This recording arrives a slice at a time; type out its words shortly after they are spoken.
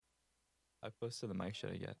I posted the mic.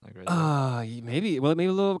 Should I get like right there? Maybe a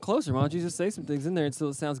little closer. Why don't you just say some things in there until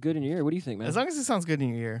it sounds good in your ear? What do you think, man? As long as it sounds good in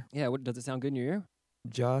your ear. Yeah, what does it sound good in your ear?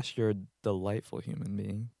 Josh, you're a delightful human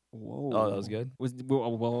being. Whoa. Oh, that was good.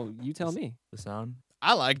 Well, you tell me. The sound.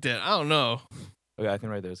 I liked it. I don't know. Okay, I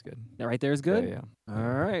think right there is good. That right there is good? Yeah. All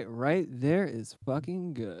right, right there is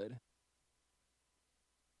fucking good.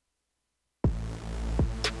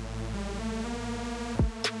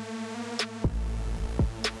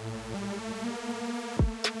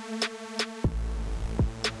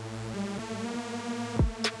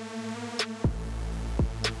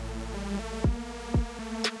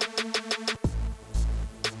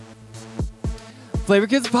 Flavor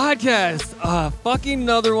Kids Podcast. Fucking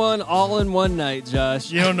another one all in one night, Josh.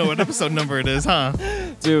 You don't know what episode number it is, huh?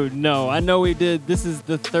 Dude, no. I know we did. This is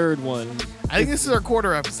the third one. I think this is our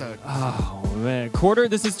quarter episode. Oh, man. Quarter?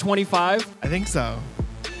 This is 25? I think so.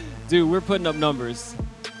 Dude, we're putting up numbers.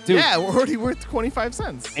 Dude. Yeah, we're already worth 25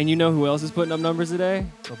 cents. And you know who else is putting up numbers today?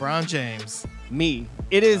 LeBron James. Me.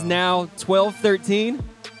 It is now 12/13.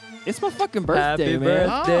 It's my fucking birthday, Happy man.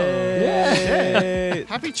 birthday! Yeah.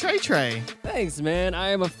 Happy Trey. Thanks, man. I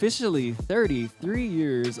am officially 33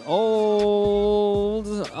 years old.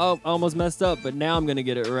 Oh, almost messed up, but now I'm going to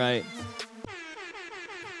get it right.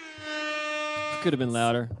 Could have been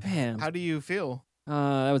louder. Damn. How do you feel?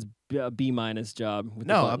 That was a B- job. With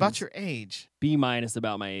the No, buttons. about your age. B-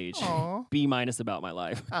 about my age. Aw. B- about my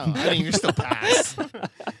life. Oh, I mean, you're still pass.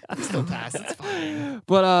 You're still pass. It's fine.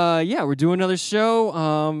 But yeah, we're doing another show.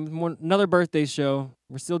 Another birthday show.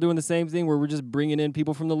 We're still doing the same thing where we're just bringing in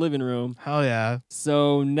people from the living room. Hell yeah.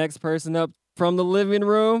 So next person up from the living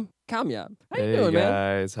room, Kamyab. How you doing, man?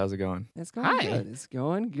 Guys, how's it going? It's going Hi. good. It's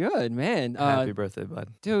going good, man. Happy birthday, bud.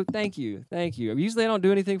 Dude, thank you. Usually I don't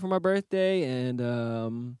do anything for my birthday,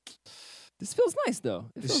 and this feels nice though.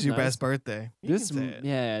 It This feels is your nice. best birthday. You This, can say it.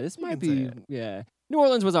 yeah, this You might can say be, it. yeah. New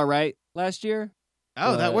Orleans was all right last year.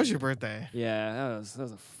 Oh, that But- was your birthday. Yeah,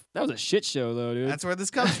 that was a shit show though, dude. That's where this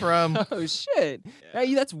comes from. Oh shit!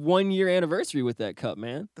 Hey, that's 1 year anniversary with that cup,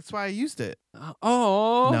 man. That's why I used it.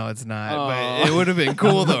 Oh No, it's not. Aw. But it would have been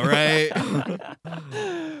cool though, right?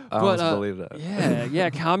 I almost believe that. yeah.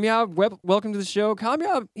 Kamyab, welcome to the show.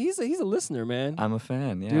 Kamyab, he's a listener, man. I'm a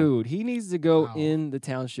fan. Yeah. Dude, he needs to go Wow. in the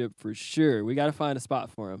township for sure. We got to find a spot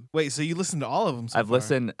for him. Wait, so you listened to all of them so I've far?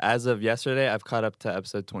 listened as of yesterday. I've caught up to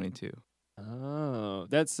episode 22. Oh,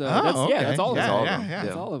 that's Oh, that's okay. that's all Yeah, of them. yeah, yeah.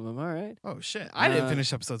 That's all of them. All right. Oh shit! I didn't Uh,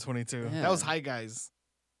 finish episode 22. yeah. That was Hi Guys.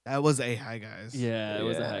 That was a Hi Guys. Yeah, it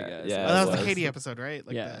was a Yeah, high guys. yeah, Oh, that it was the was. Katie episode, right?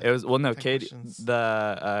 Like Yeah. the- It was no 10 Katie. questions.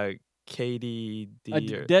 The Katie D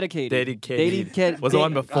or Dedicated. Dated Katie Dated was the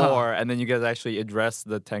one Kate- before, and then you guys actually addressed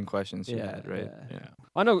the 10 questions she Yeah, had, right? yeah.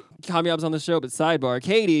 I know Kamyab's on the show, but sidebar,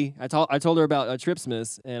 Katie, I told her about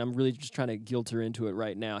Tripsmas, and I'm really just trying to guilt her into it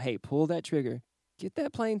right now. Hey, pull that trigger, get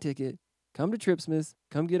that plane ticket, come to Tripsmas,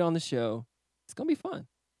 come get on the show. It's gonna be fun.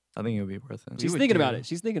 I think it would be worth it. She's would thinking do- about it.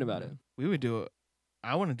 She's thinking about it. We would do it.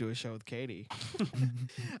 I want to do a show with Katie.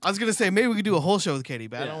 I was gonna say maybe we could do a whole show with Katie,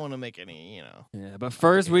 but I Yeah. don't want to make any. Yeah, but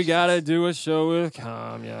first we gotta do a show with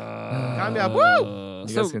Kamyab. Kamyab, woo!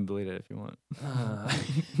 You guys can delete it if you want.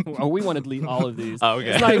 Oh, we want to delete all of these. Oh, okay.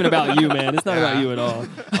 It's not even about you, man. It's not about you at all.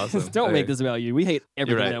 Awesome. Don't make Okay. this about you. We hate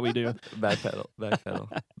everything right. that we do. Backpedal. We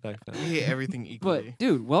Backpedal. hate everything equally. But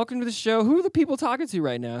dude, welcome to the show. Who are the people talking to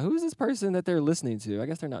right now? Who's this person that they're listening to? I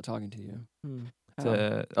guess they're not talking to you.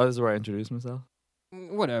 Oh. Oh, this is where I introduce myself?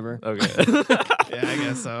 Whatever. Okay. Yeah, I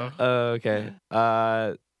guess so. Okay.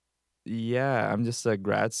 Yeah, I'm just a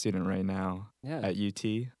grad student right now Yeah. at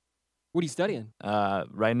UT. What are you studying?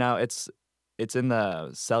 Right now, it's in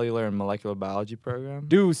the cellular and molecular biology program.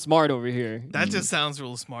 Dude, smart over here. That just sounds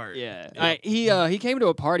real smart. Yeah. He came to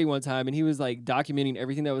a party one time and he was like documenting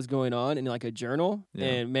everything that was going on in like a journal. Yeah.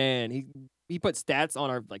 And man, he put stats on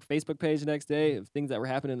our like Facebook page the next day of things that were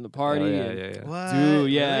happening in the party. Oh, yeah, and- yeah. What?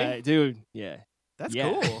 Dude, yeah, Really? dude, yeah. That's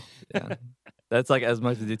Yeah. cool. Yeah. That's like as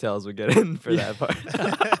much detail as we get in for that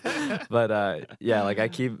part. But yeah, like I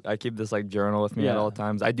keep this like journal with me at Yeah. all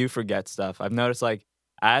times. I do forget stuff. I've noticed like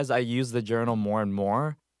as I use the journal more and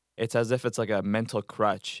more, it's as if it's like a mental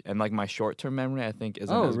crutch, and like my short-term memory I think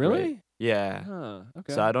isn't Oh, as really? great. Yeah. Huh,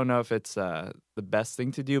 okay. So I don't know if it's the best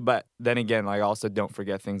thing to do, but then again, like I also don't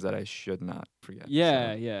forget things that I should not forget.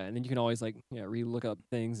 Yeah, So yeah. And then you can always like, re-look up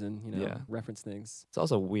things and, Yeah. reference things. it's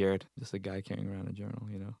also weird, just a guy carrying around a journal,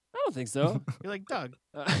 you know. I don't think so. You're like Doug.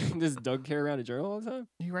 Does Doug carry around a journal all the time?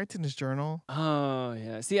 He writes in his journal. Oh,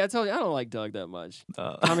 yeah. See, I told you, I don't like Doug that much.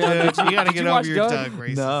 I mean, Dude, did you gotta did get you over watch your Doug? Doug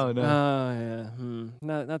racism. No, no. Oh,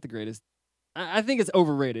 yeah. Not the greatest. I think it's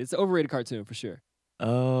overrated. It's an overrated cartoon for sure.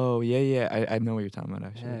 Oh yeah. I know what you're talking about Yeah,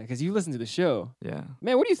 actually. because you listen to the show. Yeah.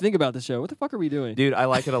 Man, what do you think about the show? What the fuck are we doing? Dude, I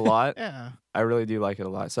like it a lot. Yeah. I really do like it a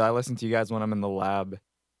lot. So I listen to you guys when I'm in the lab,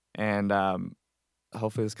 and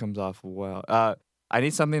hopefully this comes off well. I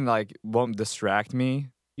need something that, like won't distract me.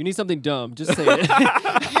 You need something dumb. Just say it.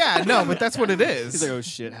 Yeah, no, but that's what it He's is. like, oh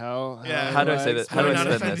shit, how? Yeah. How do I say this? How do I not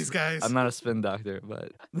spin offend this? these guys. I'm not a spin doctor,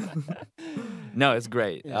 but no, it's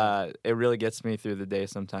great. Yeah. It really gets me through the day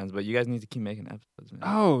sometimes. But you guys need to keep making episodes, man.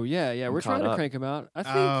 Oh yeah. I'm We're trying caught to up. crank them out. I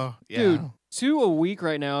think, Oh, yeah. dude, 2 a week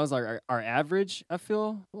right now is like our average. I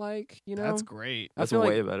feel like That's great. I That's feel like-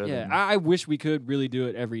 way better. Yeah, than I wish we could really do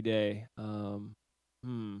it every day.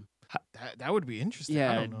 That would be interesting. I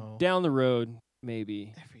Yeah, don't know. down the road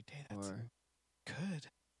maybe. Every day, that's Or good.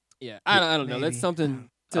 yeah, I don't know. That's Maybe. something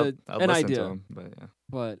I'll to I'll an listen idea. to 'em, but yeah.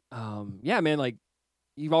 But yeah, man, like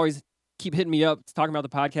you've always keep hitting me up talking about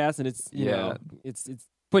the podcast, and it's you know it's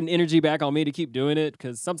putting energy back on me to keep doing it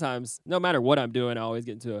because sometimes no matter what I'm doing, I always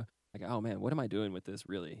get into a like, oh man, what am I doing with this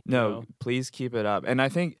really? You No, know? please keep it up. And I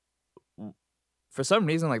think for some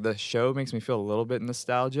reason, like the show makes me feel a little bit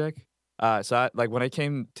nostalgic. Like when I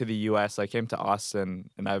came to the U.S., I came to Austin,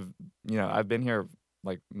 and I've been here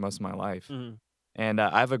like most of my life. Mhm. And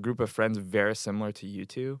I have a group of friends very similar to you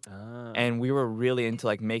two, Ah. and we were really into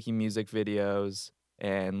like making music videos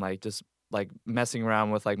and like just like messing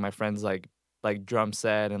around with like my friends like drum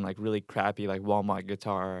set and like really crappy like Walmart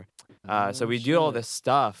guitar. So Oh, we do all shit. this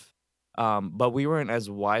stuff, but we weren't as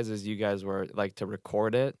wise as you guys were like to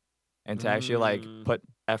record it and to actually like Mm. put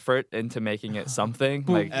effort into making it something.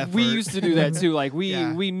 But like we effort. used to do that too. Like we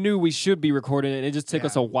Yeah. we knew we should be recording it. And it just took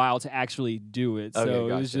us Yeah. a while to actually do it. Okay, So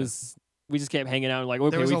it was gotcha. just we just kept hanging out and like okay,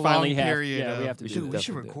 There was we a finally long have period yeah of, we have to we do should it. we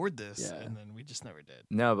should definitely do it. record this, Yeah. and then we just never did.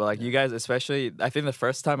 no, but like Yeah. you guys, especially I think the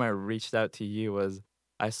first time I reached out to you was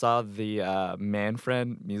I saw the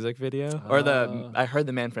Manfriend music video or I heard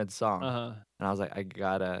the Manfriend song, Uh-huh. and I was like, I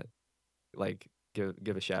gotta like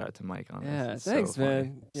give a shout out to Mike on Yeah, this. It's thanks, so funny.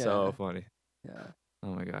 man. So Yeah. funny. Yeah.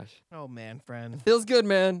 Oh my gosh. Oh man, friend. Feels good,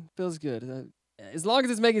 man. Feels good. As long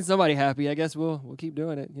as it's making somebody happy, I guess we'll keep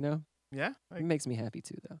doing it, you know? Yeah. It makes me happy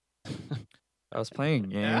too though. I was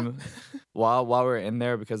playing a Yeah. game while we were in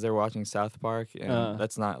there because they were watching South Park, and Uh.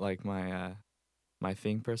 that's not like my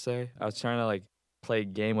thing per se. I was trying to like play a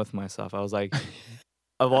game with myself. I was like,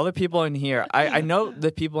 of all the people in here, I know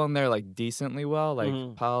the people in there like decently well, like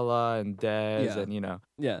Mhm. Paula and Dez Yeah. and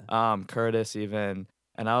Yeah. Curtis even.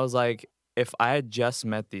 And I was like, if I had just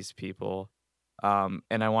met these people,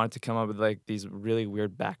 and I wanted to come up with like these really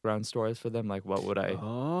weird background stories for them, like what would I?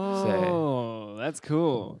 Oh, that's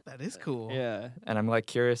cool. That is cool. Yeah. And I'm like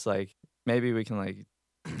curious, like maybe we can like,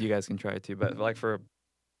 you guys can try it too. But like for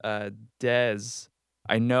Dez,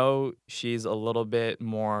 I know she's a little bit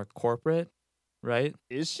more corporate, right?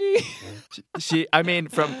 Is she? I mean,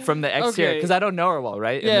 from the exterior, Okay. because I don't know her well,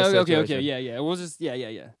 right? in yeah, this okay, situation. yeah. We'll just yeah.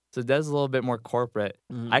 So Dez is a little bit more corporate.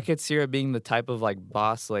 Mhm. I could see her being the type of like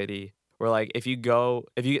boss lady where like if you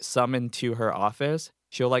get summoned to her office,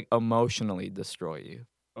 she'll like emotionally destroy you.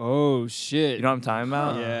 Oh shit. You know what I'm talking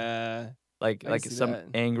about? Yeah. Like I like see some that.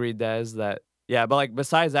 angry Dez that yeah, but like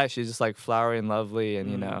besides that, she's just like flowery and lovely, and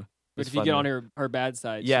Mhm. But it's if you get funny. on her bad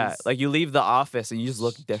side, yeah, she's, like you leave the office and you just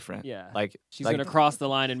look different. yeah, Like she's like, gonna cross the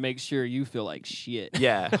line and make sure you feel like shit.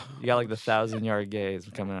 yeah, you got like the 1,000-yard gaze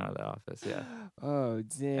coming out of the office. Yeah. Oh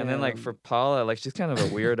damn. And then like for Paula, like she's kind of a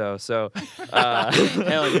weirdo. So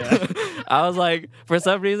Hell yeah. I was like, for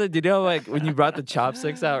some reason, do you know like when you brought the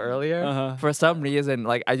chopsticks out earlier? Uh-huh. For some reason,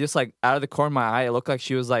 like I just like out of the corner of my eye, it looked like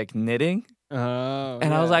she was like knitting. Oh.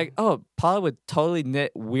 And I was yeah. like, oh, Paula would totally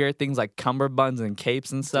knit weird things like cummerbunds and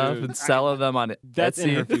capes and stuff Dude, and sell them on that's in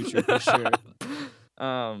Etsy. her future for sure.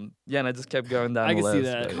 Yeah, and I just kept going down I the can see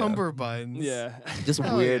list. that. but, yeah. Cummerbunds. Yeah. Just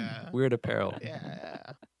Hell weird, yeah. weird apparel. Yeah.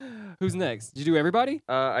 Who's next? Did you do everybody?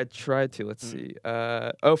 I tried to. Let's Mm.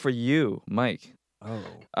 see. For you, Mike.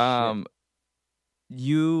 Oh.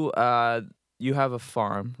 You have a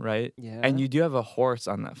farm, right? Yeah. And you do have a horse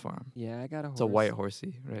on that farm. Yeah, I got a horse. It's a white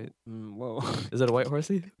horsey, right? Whoa. Is it a white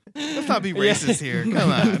horsey? Let's not be Yeah. racist here.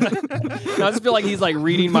 Come on. No, I just feel like he's like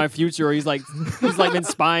reading my future, or he's like been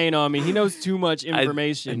spying on me. He knows too much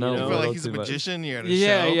information. know I you feel know? like little he's a too much. magician. You're at a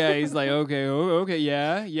Yeah, show. yeah. He's like, okay,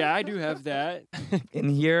 yeah, I do have that. In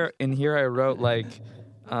here, I wrote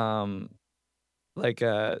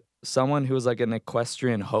someone who was like an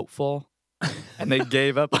equestrian hopeful, and they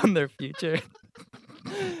gave up on their future.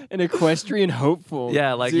 An equestrian hopeful.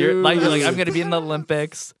 Yeah, like you're like Dude. I'm gonna be in the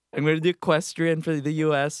Olympics. I'm gonna do equestrian for the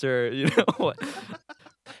U.S. or what.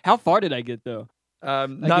 How far did I get though? Not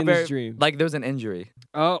in this very. dream. Like there was an injury.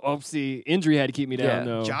 Oh, see, injury had to keep me down. Yeah.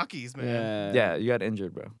 though. Jockeys, man. Yeah, you got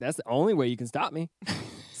injured, bro. That's the only way you can stop me.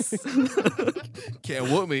 Can't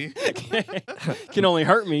whoop me. Can only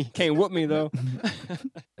hurt me. Can't whoop me though.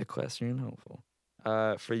 Equestrian hopeful.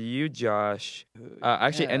 For you, Josh, I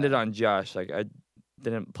actually ended on Josh. Like I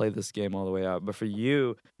didn't play this game all the way out, but for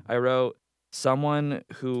you, I wrote someone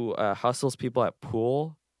who hustles people at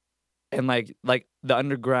pool, and like the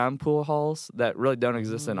underground pool halls that really don't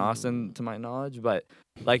exist in Austin, to my knowledge. But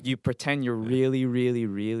like you pretend you're really, really,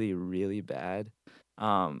 really, really bad,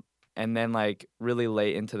 and then like really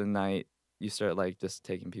late into the night, you start like just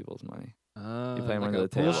taking people's money. You play them like under a the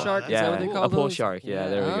pool table. shark? Is Yeah, that what they call a pool those? shark. Yeah,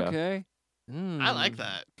 there we go. Okay. I like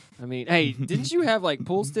that. I mean, hey, didn't you have like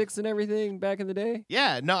pool sticks and everything back in the day?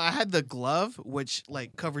 Yeah, no, I had the glove which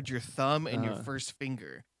like covered your thumb and your Uh-huh. first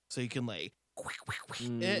finger, so you can like.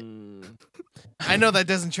 Mm. I know that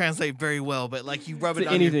doesn't translate very well, but like you rub it To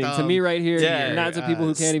on anything your thumb. to me right here, Yeah, not to people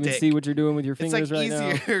who can't even stick. see what you're doing with your It's fingers like right now.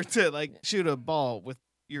 easier to like shoot a ball with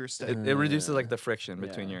your stick. It reduces like the friction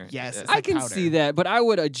between Yeah. your. Yes, yeah. it's I like can powder. see that, but I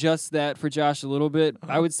would adjust that for Josh a little bit. I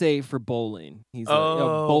Uh-huh. would say for bowling, he's a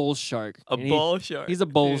Oh, bowl shark. A And bull shark. He's a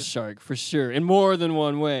bowl dude. shark for sure, in more than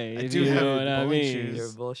one way. I if do you have know what I bowling mean. shoes. You're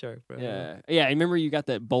a bull shark, bro. Yeah, yeah. Remember you got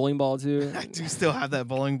that bowling ball too. I do still have that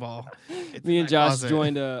bowling ball. It's Me in and my Josh closet.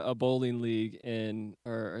 joined a bowling league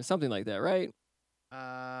or something like that, right?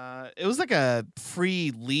 It was like a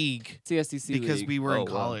free league CSTC because league. we were Oh,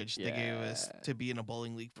 in wow. college. They gave us Yeah. to be in a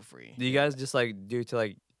bowling league for free. Do you guys just like do to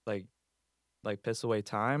like piss away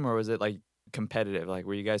time, or was it like competitive? Like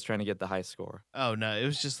were you guys trying to get the high score? Oh no, it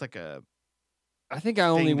was just like a. I think I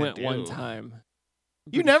only thing to went one do. time.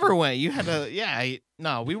 You never went. You had to. Yeah.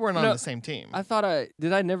 No, we weren't on No, the same team. I thought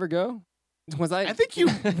did I never go? Was I? I think you.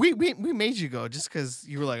 we made you go just because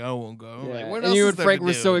you were like, I won't go. Yeah. Like, what and else you is and there Frank to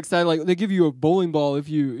were do? so excited, like they give you a bowling ball if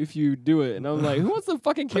you do it, and I'm like, who wants to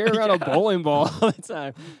fucking carry around a Yeah. bowling ball all the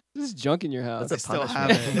time? Just junk in your house. That's I a still have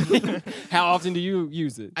punishment. it. How often do you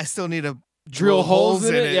use it? I still need to Drill holes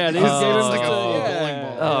in it? Yeah, they just gave it's us like a the- full yeah. bowling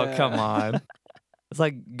ball. Oh Yeah. come on! It's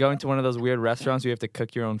like going to one of those weird restaurants where you have to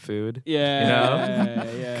cook your own food. Yeah, You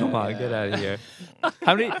know? yeah, Come on, get out of here.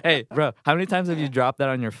 How many times have you dropped that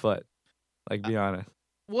on your foot? Like, be honest.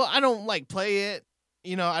 Well, I don't like play it.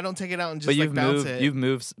 You know, I don't take it out and just But like you've bounce moved. it. You've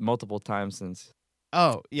moved multiple times since.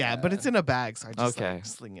 Oh yeah, but it's in a bag, so I just Okay. like,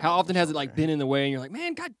 sling it. How on often the has it like shoulder. been in the way, and you're like,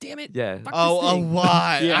 man, god damn it. Yeah. Fuck Oh, this a thing.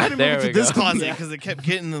 lot. Yeah. I had to There move it we to this go. closet Yeah. because it kept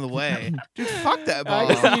getting in the way. Dude, fuck that ball.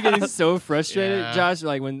 I can see you getting so frustrated, Yeah. Josh.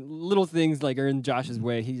 Like when little things like are in Josh's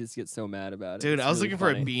way, he just gets so mad about it. Dude, It's I was really looking for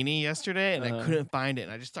a funny. beanie yesterday and I Uh-huh. couldn't find it.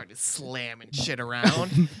 And I just started slamming shit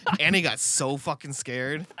around. Annie got so fucking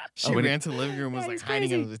scared. She when ran to the living room and was Yeah, like he's hiding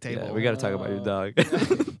crazy. under the table. Yeah, we got to talk about your dog.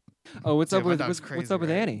 Oh, what's Dude, up my with dog's what's crazy, up with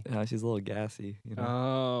right? Annie? Yeah, she's a little gassy. You know?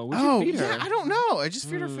 Oh, what'd Oh, you feed her? yeah, I don't know. I just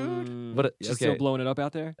feed her food. Mm, But, she's okay. still blowing it up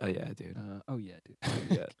out there. Oh yeah, dude. Oh yeah, dude.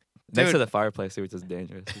 Yeah. Next to Dude. the fireplace, which is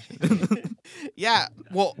dangerous. Yeah.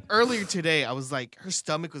 Well, earlier today, I was like, her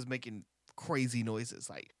stomach was making crazy noises.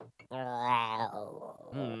 Like,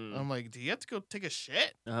 Hmm. I'm like, do you have to go take a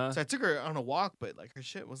shit? Uh-huh. So I took her on a walk, but like her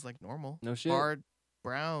shit was like normal. No shit. Hard,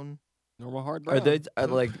 brown. Normal hard Are brown. they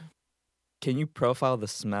Poop. like? Can you profile the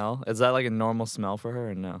smell? Is that like a normal smell for her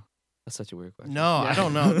or no? That's such a weird question. No, I Yeah.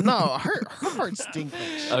 don't know. No, her heart stinks.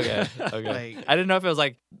 Like shit. Okay. Okay. Like, I didn't know if it was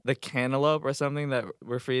like the cantaloupe or something that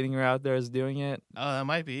we're feeding her out there is doing it. oh, that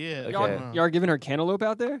might be it. Okay. I don't know. Y'all are giving her cantaloupe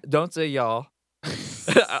out there? Don't say y'all.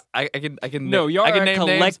 I can No, y'all I are can a name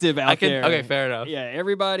names. collective out I can there. okay, fair enough. Yeah,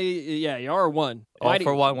 everybody. Yeah, y'all are one. All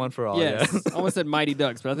for one for all. Yes, Yeah. I almost said Mighty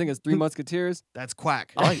Ducks, but I think it's Three Musketeers. That's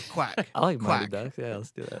quack. I like- quack. I like Mighty Quack. Ducks. Yeah,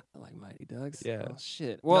 let's do that. I like Mighty Ducks. Yeah. Oh,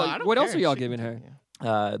 shit. No, Well, I don't what else care. are y'all She giving can her? continue.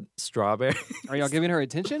 Strawberry. Are y'all giving her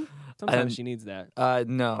attention? Sometimes Um, she needs that.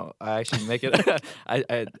 No, I actually make it.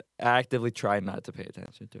 I actively try not to pay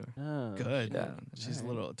attention to her. Oh, Good. Yeah. She's a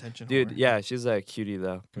Alright. little attention. Dude, whore. yeah, she's a cutie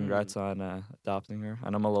though. Hmm. Congrats on adopting her.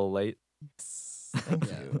 And I'm a little late. Thank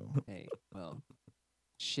Yeah. you. Hey, well,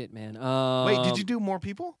 shit, man. Wait, did you do more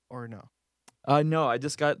people or no? No, I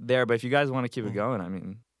just got there. But if you guys want to keep it going, I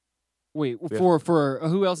mean, Wait, have- for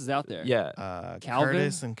who else is out there? yeah, Calvin?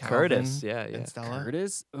 Curtis and Calvin Curtis. Yeah, yeah. and Stella.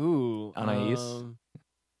 Curtis. Ooh. Anais.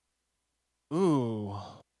 Ooh.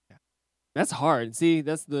 That's hard. See,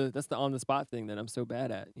 that's the on the spot thing that I'm so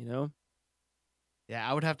bad at. You know. Yeah,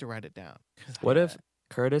 I would have to write it down. What if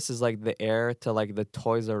Curtis is like the heir to like the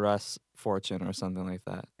Toys R Us fortune or something like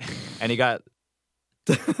that, and he got.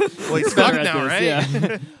 Well, he's Better fucked at now, this, right?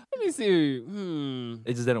 yeah. Let me see.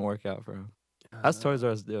 It just didn't work out for him. How's Toys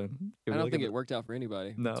R Us doing? I don't think it worked out for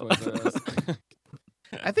anybody. No. Toys R Us.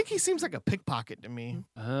 I think he seems like a pickpocket to me.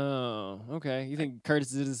 Oh, okay. You think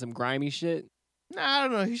Curtis is some grimy shit? Nah, I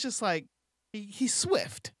don't know. He's just like he's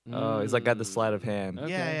swift. Oh, he's like got the sleight of hand. Okay.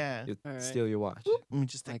 Yeah. He'll All right. steal your watch. Let me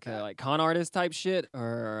just think Like con artist type shit,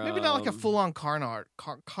 or maybe not like a full on carnard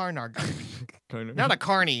guy. Not a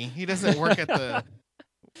carny. He doesn't work at the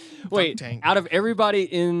Wait, dunk tank. out of everybody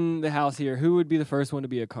in the house here, who would be the first one to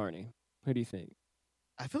be a carny? Who do you think?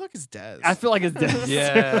 I feel like it's Dez. I feel like it's Des.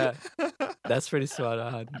 Yeah, that's pretty spot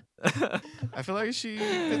on. I feel like she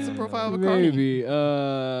fits the profile of a carny. Maybe.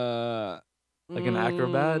 Like an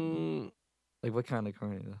acrobat? mm, Like what kind of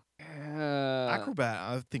carny though? Acrobat.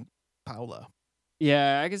 I think Paula.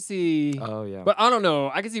 Yeah, I can see. Oh yeah. But I don't know.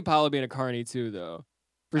 I can see Paula being a carny too, though.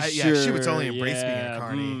 For Yeah, sure. she would totally embrace being a Yeah,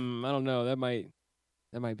 carny. I don't know. That might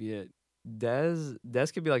be it. Des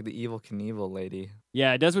could be like the evil Knievel lady.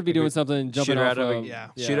 Yeah, Des would be Like doing we something shoot jumping her off out of a- of. Yeah.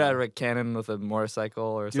 Shoot out of a cannon with a motorcycle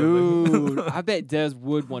or Dude, something. I bet Des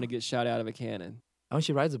would want to get shot out of a cannon. Oh,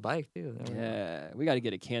 she rides a bike too. There we go. Yeah, we got to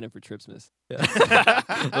get a cannon for Tripsmas.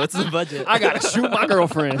 Yeah. What's the budget? I gotta shoot my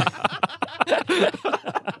girlfriend.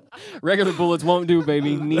 Regular bullets won't do,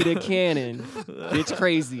 baby. Need a cannon. It's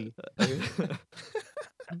crazy.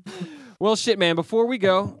 Well, shit, man. Before we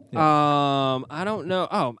go, I don't know.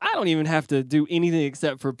 Oh, I don't even have to do anything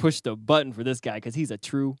except for push the button for this guy because he's a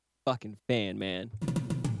true fucking fan, man.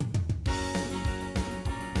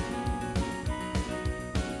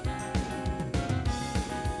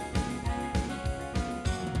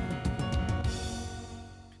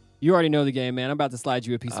 You already know the game, man. I'm about to slide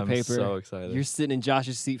you a piece of I'm paper. so excited. You're sitting in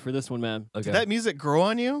Josh's seat for this one, man. Okay. Did that music grow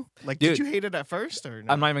on you? Like, Dude. did you hate it at first or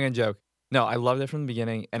no? I'm not even gonna joke. No, I loved it from the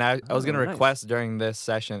beginning, and I was gonna Oh, nice. request during this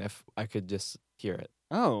session if I could just hear it.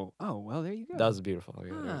 Oh, well, there you go. That was beautiful. Okay,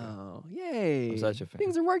 there we go. Oh, yay. I'm such a fan.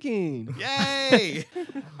 Things are working. Yay!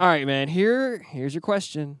 All right, man. Here's your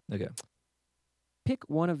question. Okay, Pick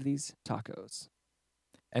one of these tacos.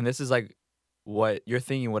 and this is like what you're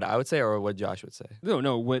thinking, what I would say, or what Josh would say.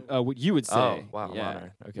 No, what you would say. Oh, wow, I'm Yeah.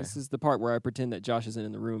 honored. Okay. This is the part where I pretend that Josh isn't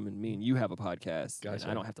in the room and me and you have a podcast. And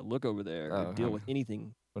Gotcha. I don't have to look over there or Oh, deal huh. with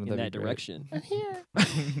anything Wouldn't in that that be great? direction. I'm here.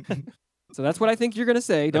 So that's what I think you're going to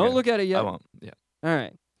say. Don't Okay. look at it yet. I won't. Yeah. All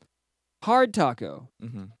right. Hard taco,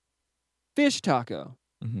 Mm-hmm. fish taco,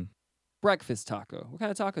 Mm-hmm. breakfast taco. What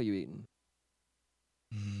kind of taco you eating?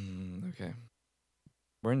 Okay.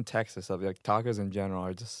 We're in Texas, so like tacos in general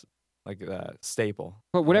are just like a staple.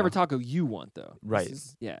 But whatever Yeah. taco you want, though. This Right.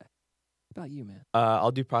 yeah. How about you, man?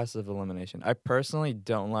 I'll do process of elimination. I personally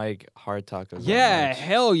don't like hard tacos. that Yeah, much.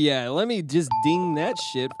 hell yeah. Let me just ding that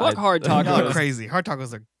shit. Fuck I- hard Y'all tacos. are crazy. Hard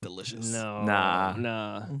tacos are delicious. No. Nah.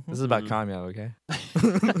 Nah. This is about Mm. Kamya, okay?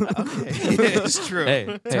 Okay. It's true.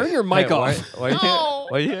 Hey, Turn hey, your mic hey, off. Why you No.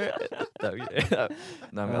 Why you here? No, yeah.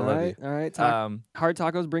 No, I All love right. you. All right. Hard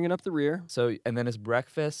tacos bringing up the rear. So and then it's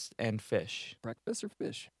breakfast and fish. Breakfast or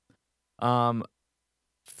fish?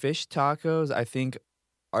 Fish tacos I think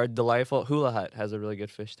are delightful. Hula Hut has a really good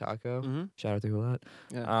fish taco. Mm-hmm. Shout out to Hula Hut.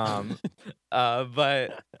 Yeah.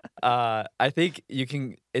 But I think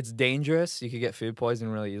it's dangerous. You could get food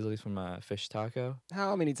poisoning really easily from a fish taco.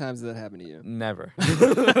 How many times did that happen to you? Never.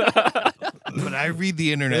 But I read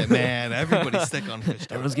the internet, man. Everybody's sick on fish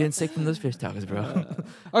tacos. Everyone's getting sick from those fish tacos, bro.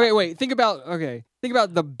 Okay, wait. Think about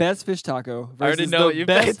the best fish taco I already versus know what the you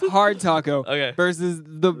best picked. hard taco Okay. versus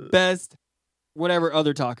the best whatever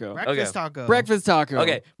other taco. Breakfast taco. Breakfast taco.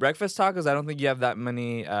 Okay, breakfast tacos. I don't think you have that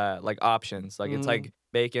many like options. Like it's Mhm. like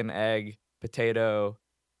bacon, egg, potato,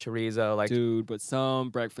 chorizo. Like Dude, but some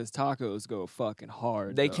breakfast tacos go fucking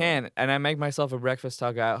hard. they though. can, and I make myself a breakfast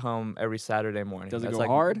taco at home every Saturday morning. Does it That's go like,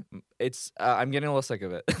 hard? It's. I'm getting a little sick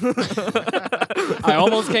of it. I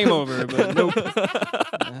almost came over, but nope.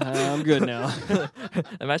 I'm good now.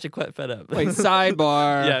 I'm actually quite fed up. Wait,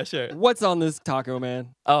 sidebar. Yeah, sure. What's on this taco, man?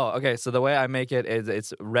 Oh, okay. So the way I make it is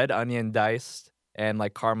it's red onion diced and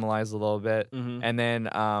like caramelized a little bit, Mm-hmm. and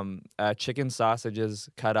then chicken sausages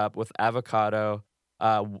cut up with avocado,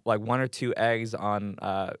 like 1 or 2 eggs on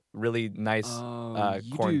really nice.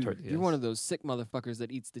 corn tortillas. You're one of those sick motherfuckers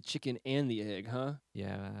that eats the chicken and the egg, huh?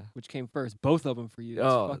 Yeah. Which came first? Both of them for you. That's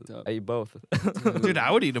Oh, fucked up. I eat both. Dude,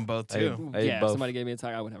 I would eat them both too. I eat yeah, if both. somebody gave me a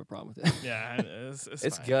taco, I wouldn't have a problem with it. Yeah,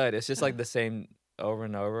 It's fine. good. It's just like the same over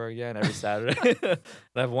and over again every Saturday.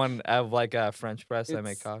 I have like a French press. I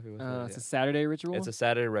make It's, coffee with It's it. a Saturday ritual. It's a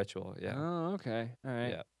Saturday ritual. Yeah. Oh, okay. All right.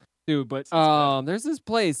 Yeah. Dude, but Sounds there's this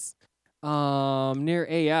place near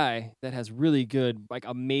AI that has really good, like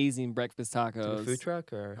amazing breakfast To a tacos. food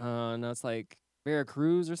truck or? No, it's like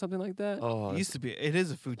Veracruz or something like that. Oh, It used to be. It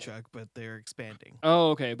is a food truck, but they're expanding.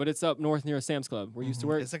 Oh, okay, but it's up north near Sam's Club where you used to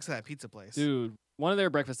work. It's next to that pizza place. Dude, one of their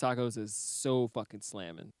breakfast tacos is so fucking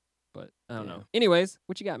slamming. but I don't Yeah. know. Anyways,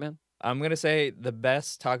 what you got, man? I'm gonna say the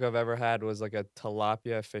best taco I've ever had was like a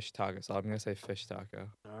tilapia fish taco. So I'm gonna say fish taco.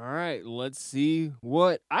 All right, let's see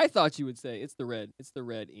what I thought you would say. It's the red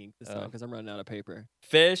ink this time Oh. because I'm running out of paper.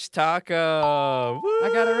 Fish taco. I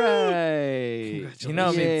got it right. You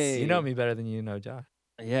know me. Yay. You know me better than you know Josh.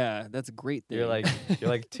 Yeah, that's a great thing. You're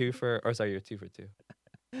like 2 for. Or sorry, you're 2 for 2.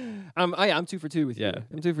 I'm 2 for 2 with you. Yeah.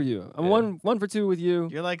 I'm 2 for you. I'm Yeah. 1 for 2 with you.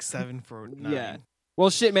 You're like 7 for 9. Yeah. Well,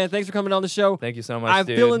 shit, man. Thanks for coming on the show. Thank you so much, I'm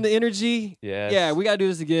dude. feeling the energy. Yes. Yeah, we gotta do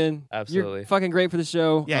this again. Absolutely. You're fucking great for the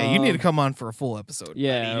show. Yeah, you need to come on for a full episode.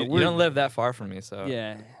 Yeah, You we're- don't live that far from me, so.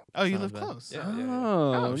 Yeah. Oh, you Sounds live bad. close. Yeah.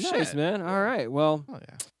 Oh, nice, shit. man. All right. Well, Oh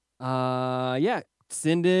yeah. yeah.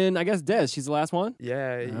 Send in, I guess, Des. She's the last one.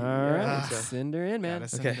 Yeah. All yeah, right. I think so. Send her in, man. Gotta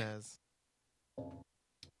send Okay. Des.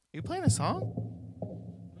 You playing a song?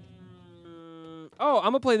 Oh, I'm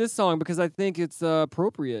gonna play this song because I think it's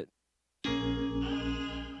appropriate.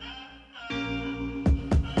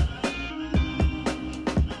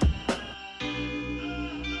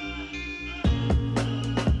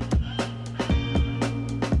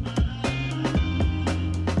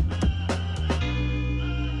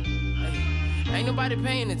 Ain't nobody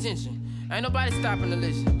paying attention. Ain't nobody stopping to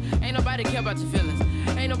listen. Ain't nobody care about your feelings.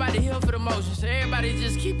 Ain't nobody here for the motions. Everybody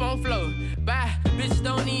just keep on flowing. Bye. Bitches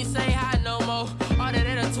don't even say hi no more. All that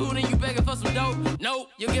attitude and you begging for some dope. Nope,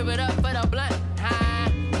 you give it up for the blunt.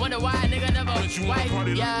 Hi. Wonder why a nigga never Bet you wanna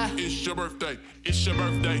party yeah. like it's your birthday. It's your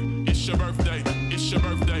birthday. It's your birthday. It's your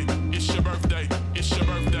birthday. It's your birthday. It's your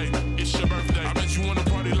birthday. It's your birthday. I bet you wanna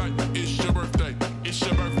party like it's your birthday. It's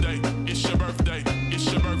your birthday. It's your birthday.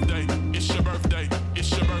 It's your birthday. It's your birthday.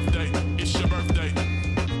 It's your birthday. It's your birthday.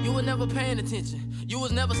 You was never paying attention. You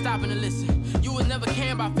was never stopping to listen. You was never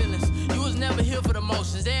caring about feelings. You was never here for the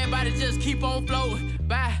motions. Everybody just keep on floating.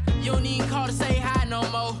 Bye. You don't even call to say hi no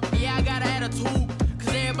more. Yeah, I got an attitude.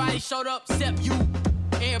 Cause everybody showed up except you.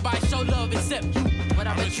 Everybody showed love except you. But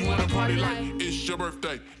I bet you wanna party like it's your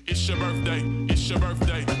birthday. It's your birthday. It's your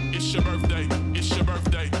birthday. It's your birthday. It's your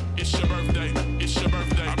birthday. It's your birthday. It's your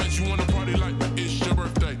birthday. I bet you wanna party like it's your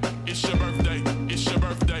birthday. It's your birthday. It's your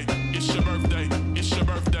birthday. It's your birthday. It's your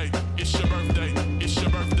birthday. It's your birthday. It's your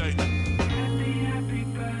birthday. Happy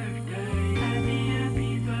birthday,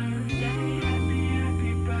 happy birthday,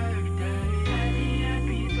 happy birthday,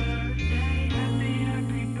 happy birthday,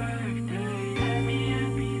 happy birthday,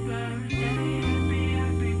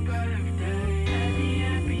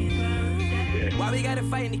 happy birthday. Why we gotta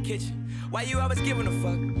fight in the kitchen? Why you always giving a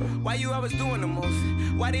fuck? Why you always doing the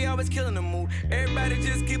most? Why they always killing the mood? Everybody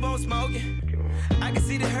just keep on smoking. I can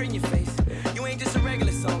see the hurt in your face. You ain't just a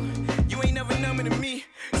regular song. You ain't never numbing to me.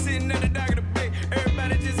 Sitting at the dock of the bay.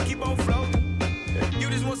 Everybody just keep on floating. You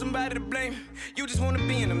just want somebody to blame. You just wanna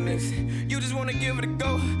be in the mix. You just wanna give it a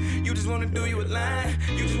go. You just wanna do you a line.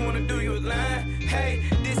 You just wanna do you a line. Hey,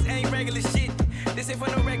 this ain't regular shit. This ain't for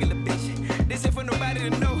no regular bitch. This ain't for nobody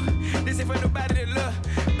to know. This ain't for nobody to love.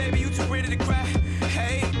 Baby, you too ready to cry.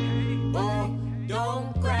 Hey, Oh,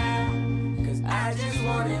 don't cry, 'cause I just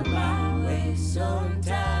want it my way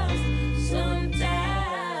sometimes,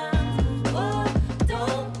 sometimes. Oh,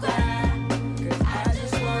 don't cry, 'cause I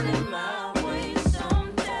just want it my way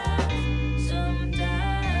sometimes,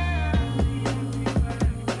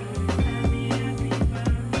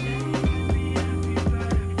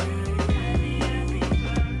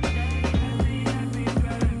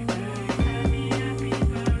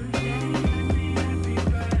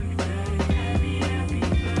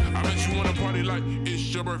 I bet you wanna party like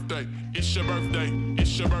it's your birthday. It's your birthday.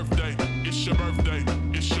 It's your birthday. It's your birthday.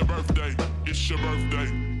 It's your birthday. It's your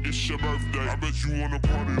birthday. It's your birthday. I bet you wanna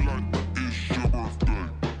party like it's your birthday.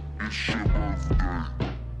 It's your birthday.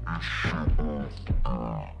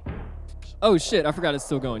 Oh shit! I forgot it's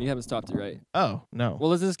still going. You haven't stopped it, right? Oh no. Well,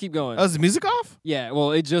 let's just keep going. Oh, is the music off? Yeah.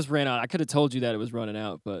 Well, it just ran out. I could have told you that it was running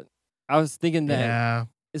out, but I was thinking that Yeah.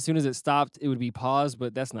 as soon as it stopped, it would be paused.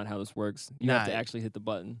 But that's not how this works. You have to Nah. actually hit the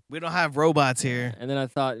button. We don't have robots here. And then I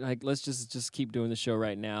thought, like, let's just keep doing the show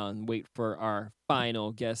right now and wait for our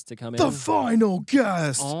final guest to come in. The final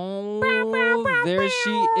guest. Oh, there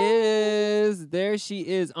she is. There she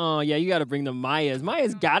is. Oh, yeah, you got to bring the Mayas.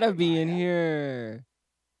 Maya's got to be in here.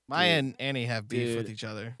 Maya and Annie have beef with Dude. each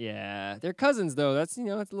other. Yeah, they're cousins, though. That's, it's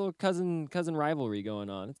a little cousin rivalry going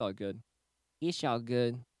on. It's all good. It's all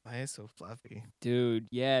good. Maya's so fluffy. Dude,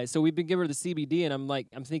 yeah. So we've been giving her the CBD, and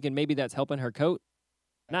I'm thinking maybe that's helping her coat.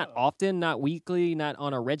 Not often, not weekly, not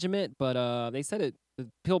on a regiment, but they said it. The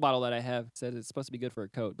pill bottle that I have said it's supposed to be good for a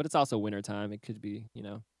coat, but it's also wintertime. It could be,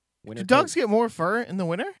 winter. Do dogs coat. get more fur in the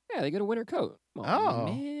winter? Yeah, they get a winter coat. Come on,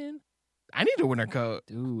 Oh. man. I need a winter coat.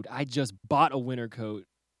 Dude, I just bought a winter coat.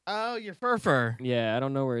 Oh, your fur. Yeah, I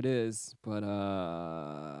don't know where it is, but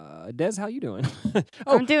Des, how you doing?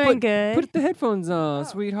 I'm doing put, good. Put the headphones on, Oh.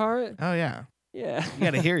 sweetheart. Oh yeah, Yeah. you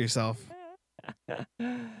got to hear yourself.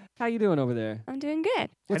 How you doing over there? I'm doing good.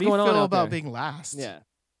 What's How do you going feel on out about there? being last? Yeah.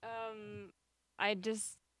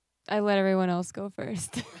 I let everyone else go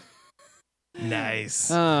first. Nice.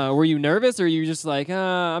 Were you nervous, or you just like,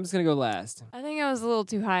 I'm just gonna go last? I think I was a little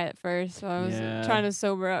too high at first, so I was Yeah. trying to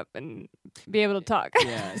sober up and be able to talk.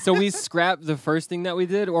 Yeah. So we scrapped the first thing that we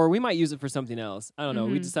did, or we might use it for something else. I don't know.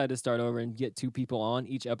 We Mhm. decided to start over and get 2 people on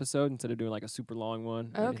each episode instead of doing like a super long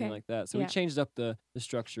one or anything Okay. like that. So we Yeah. changed up the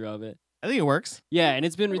structure of it. I think it works. Yeah, and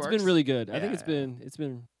it's been works. really good. I think Yeah. it's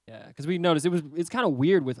been yeah, because we noticed it's kind of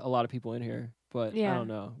weird with a lot of people in here, but I Yeah. don't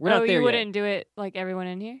know. We're not there you yet. wouldn't do it like everyone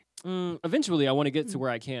in here? Eventually, I want to get to Mm. where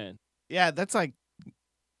I can. Yeah, that's like,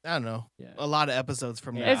 I don't know, Yeah. a lot of episodes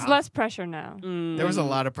from Yeah. now. It's less pressure now. There was a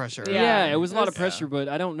lot of pressure. Yeah, Yeah. it was a lot of It was- pressure, but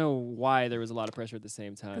I don't know why there was a lot of pressure at the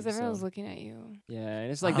same time. Because everyone's so. looking at you. Yeah,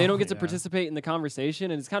 and it's like they Oh, don't get to yeah. participate in the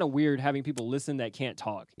conversation, and it's kind of weird having people listen that can't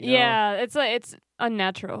talk. you know? Yeah, it's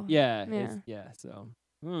unnatural. Yeah. Yeah. Yeah. So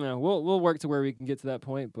I don't know. We'll work to where we can get to that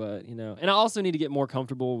point, but and I also need to get more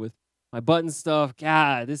comfortable with my button stuff.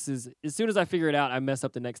 God, this is as soon as I figure it out, I mess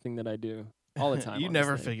up the next thing that I do all the time. You on this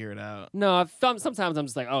never thing. figure it out. No, sometimes I'm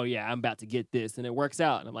just like, oh yeah, I'm about to get this, and it works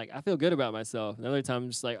out, and I'm like, I feel good about myself. And other time I'm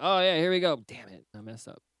just like, oh yeah, here we go. Damn it, I messed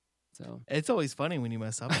up. So It's always funny when you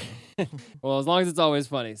mess up. well, as long as it's always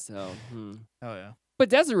funny. So. Oh yeah. But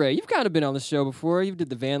Desiree, you've kind of been on the show before. You did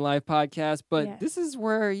the Van Life podcast, but Yes. this is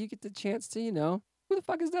where you get the chance to, who the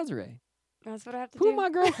fuck is Desiree? That's what I have to Who do. my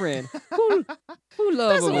girlfriend? who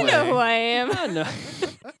love Desiree. You know who I am. I know.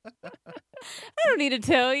 I don't need to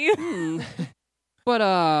tell you. Hmm.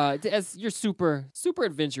 But Des, you're super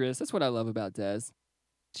adventurous. That's what I love about Des.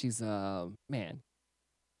 She's man.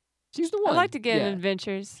 She's the I one. like to get yeah. in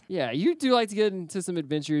adventures. Yeah, you do like to get into some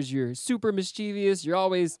adventures. You're super mischievous. You're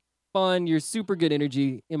always fun. You're super good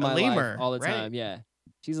energy in A my lemur, life all the right? time. Yeah.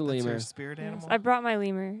 She's a That's lemur. your spirit Yes, animal. I brought my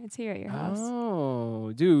lemur. It's here at your house.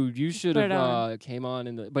 Oh, dude, you should put it have on. came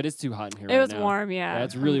on but it's too hot in here It right was now. warm, yeah. Yeah,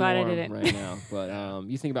 it's I'm really glad warm I didn't. right now. But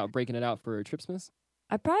you think about breaking it out for Tripsmas?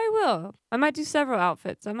 I probably will. I might do several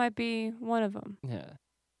outfits. I might be one of them. Yeah.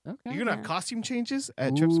 Okay. You're gonna have Yeah. costume changes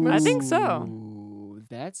at Tripsmas? I think so. Ooh,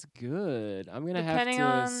 that's good. I'm gonna Depending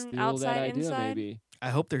have to on steal that outside, idea inside. maybe. I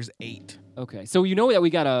hope there's 8. Okay, so you know that we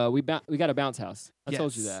got a bounce house. I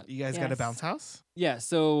told you Yes. that. You guys got a Yes. bounce house? Yeah,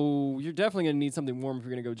 so you're definitely gonna need something warm if you're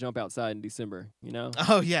gonna go jump outside in December. You know.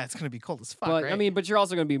 Oh yeah, it's gonna be cold as fuck. But right? I mean, but you're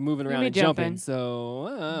also gonna be moving You'll around be and jumping. jumping. So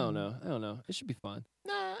I don't know. It should be fun.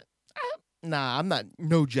 nah, I'm not.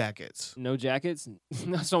 No jackets. No jackets.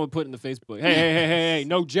 Someone put in the Facebook. Hey,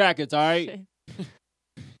 no jackets, all right?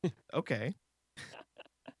 Okay.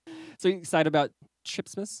 So you excited about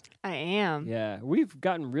Tripsmas? I am. Yeah, we've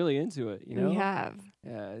gotten really into it. You know, We have.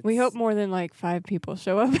 Yeah, We it's- hope more than like 5 people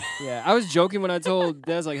show up. Yeah, I was joking when I told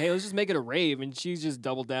Des like, "Hey, let's just make it a rave," and she's just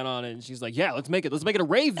doubled down on it, and she's like, "Yeah, let's make it a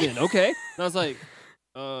rave then, okay?" And I was like,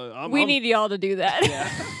 we need y'all to do that. Yeah.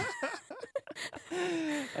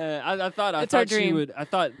 I thought It's our she dream. would. I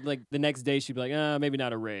thought like the next day she'd be like, maybe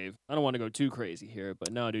not a rave. I don't want to go too crazy here,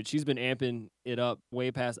 but no, dude, she's been amping it up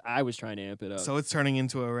way past I was trying to amp it up. So it's turning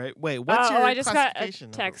into a right. Wait, what's your I just got a classification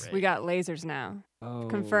of text. rave? We got lasers now. oh,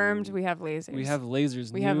 Confirmed. We have lasers. We have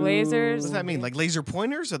lasers. We have No. lasers. What does that mean? Like laser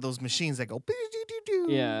pointers or those machines that go?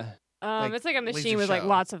 Doo-doo-doo-doo? Yeah. like it's like a laser machine with like show.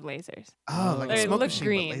 lots of lasers. Oh, like a They smoke look machine,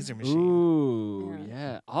 green. but laser machine. Ooh, Yeah.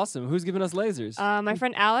 yeah, awesome. Who's giving us lasers? My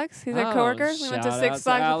friend Alex, he's Oh, our coworker. We went to shout Six out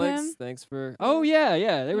Flags Alex. with him. Thanks for. Oh yeah, they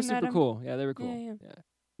were We met super him. cool. Yeah, they were cool. Yeah.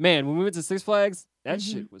 Man, when we went to Six Flags, that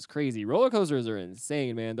Mhm. shit was crazy. Roller coasters are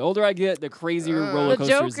insane, man. The older I get, the crazier The roller The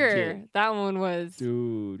coasters Joker, get. that one was.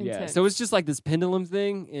 Dude, yeah. Intense. So it's just like this pendulum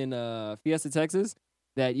thing in Fiesta, Texas,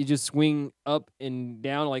 that you just swing up and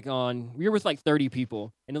down like on. You're with like 30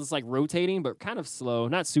 people, and it's like rotating, but kind of slow,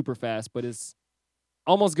 not super fast, but it's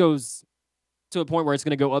almost goes to a point where it's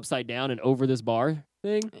gonna go upside down and over this bar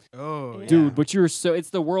thing. Oh, Yeah. Dude, but it's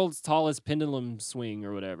the world's tallest pendulum swing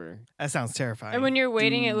or whatever. that sounds terrifying. And when you're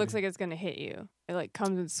waiting, it Dude. looks like it's gonna hit you. It like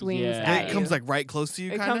comes and swings Yeah. at it you. comes like right close to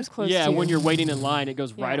you, it kind comes of. close. Yeah, to when you. you're waiting in line, it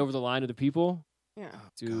goes right Yeah. over the line of the people. Yeah.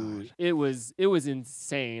 Dude, it was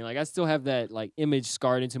insane. Like I still have that like image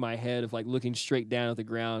scarred into my head of like looking straight down at the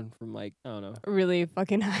ground from like I don't know. Really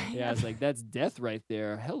fucking high. Yeah, it's like that's death right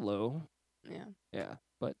there. Hello. Yeah. Yeah,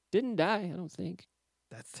 but didn't die. I don't think.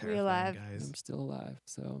 That's We terrifying, alive. guys. I'm still alive.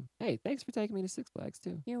 So hey, thanks for taking me to Six Flags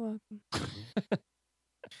too. You're welcome.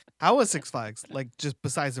 How was Six Flags? Like just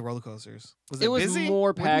besides the roller coasters, was it, was busy? more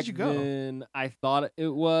Where did packed you go? than I thought it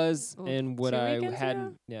was, Ooh, and what 2 I weekends hadn't.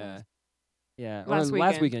 ago? Yeah. Yeah, Last or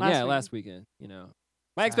weekend. weekend. Last Yeah, weekend. last weekend. You know,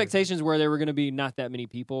 my Saturday. expectations were there were going to be not that many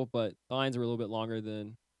people, but the lines were a little bit longer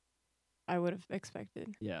than. I would have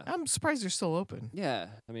expected. Yeah. I'm surprised they're still open. Yeah.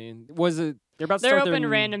 I mean, was it? They're about to They're start open their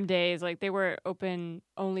random days. Like they were open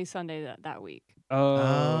only Sunday that week.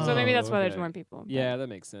 Oh. So maybe that's why there's okay. more people. but Yeah, that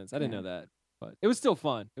makes sense. I didn't Yeah. know that, but it was still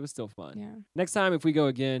fun. It was still fun. Yeah. Next time, if we go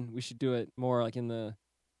again, we should do it more like in the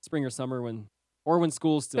spring or summer when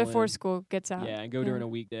school's still Before in. school gets out. Yeah, and go during a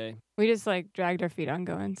weekday. We just like dragged our feet on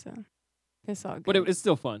going, so it's all good. But it's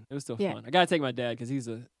still fun. It was still Yeah. fun. I gotta take my dad because he's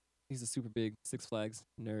a super big Six Flags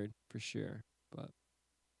nerd for sure. But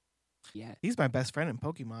yeah, He's my best friend in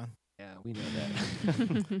Pokemon. yeah, we know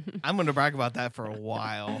that. I'm gonna brag about that for a I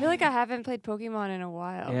while. feel like I haven't played Pokemon in a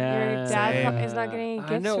while. Your Yeah, dad is not getting any I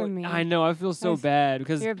gifts know. from me. I know. I feel so Yes. bad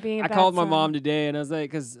because You're being a I bad called my son. mom today and I was like,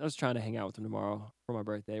 because I was trying to hang out with him tomorrow for my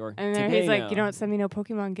birthday or And then today he's like, now. "You don't send me no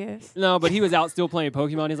Pokemon gifts." No, but he was out still playing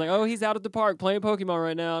Pokemon. He's like, oh, he's out at the park playing Pokemon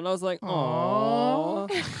right now, and I was like, Aw. oh.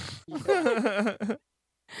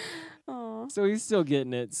 Aw. So he's still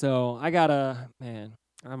getting it. So I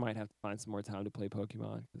I might have to find some more time to play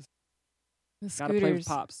Pokemon. 'Cause The gotta play with scooters.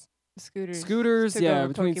 pops. Scooters. Scooters, to go yeah,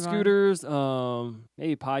 with between Pokemon. scooters,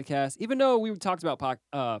 maybe podcasts. Even though we talked about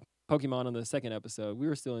Pokemon on the second episode, we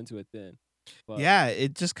were still into it then. But Yeah,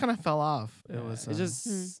 it just kind of fell off. yeah, It was. it's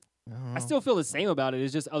just. I don't I know. still feel the same about it.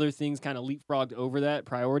 It's just other things kind of leapfrogged over that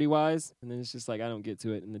priority wise, and then it's just like I don't get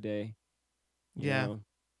to it in the day. you Yeah. know?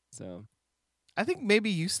 So I think maybe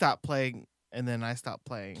you stopped playing and then I stopped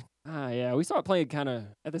playing. yeah, we started playing kind of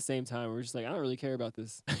at the same time. We're just like I don't really care about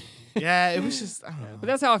this. Yeah, it was just. I don't Yeah, know. but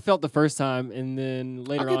that's how I felt the first time, and then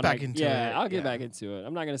later get on, back into it, I'll get yeah. back into it.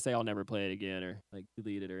 I'm not gonna say I'll never play it again or like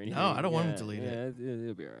delete it or anything. I don't want to Yeah, delete yeah, it.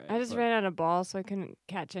 It'll be alright. I just but- ran out of balls, so I couldn't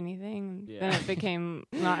catch anything. Yeah. Then it became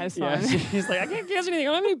not as Yeah, fun. she's like, I can't catch anything.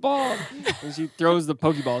 I don't have any balls. And she throws the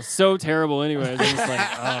Pokeball so terrible, anyways. I'm just like,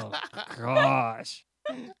 oh gosh.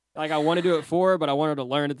 Like I want to do it for her, but I want her to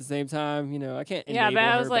learn at the same time. You know, I can't. Yeah, but enable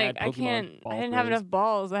I her was like, bad I Pokemon can't. ball I didn't have throws. enough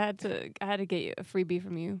balls. I had to get you a freebie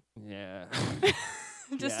from you Yeah.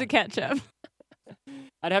 just Yeah. to catch up.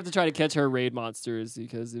 I'd have to try to catch her raid monsters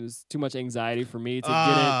because it was too much anxiety for me to get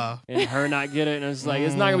Ah. it and her not get it. And I was like,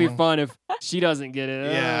 it's not gonna be fun if she doesn't get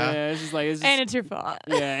it. Yeah. It's just like it's just, And it's your fault.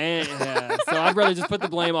 yeah. So I'd rather just put the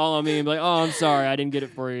blame all on me and be like, oh, I'm sorry, I didn't get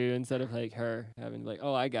it for you, instead of like her having like,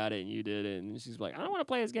 oh, I got it and you did it, and she's like, I don't want to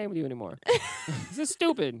play this game with you anymore. This is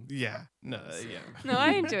stupid. Yeah. No. Yeah. No,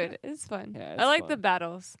 I enjoyed it. It's fun. Yeah, it's I like fun. the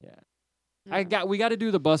battles. Yeah. Yeah. We got to do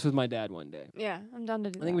the bus with my dad one day. Yeah, I'm down to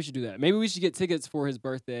do I think we should do that. Maybe we should get tickets for his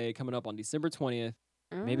birthday coming up on December 20th.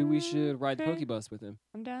 Maybe we should ride the okay. Pokebus with him.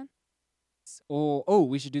 I'm down. Oh,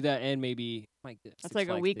 we should do that, and maybe Mike. That's like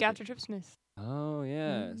a week after Tripsmith. Oh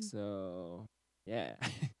yeah, Mm. so yeah,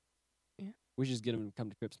 Yeah. we should just get him to come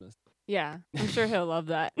to Tripsmith. Yeah, I'm sure he'll love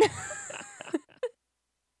that.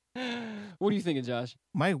 What are you thinking, Josh?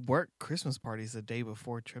 My work Christmas party is the day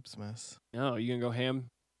before Tripsmas. No, you gonna go ham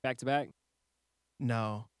back to back?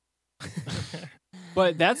 No.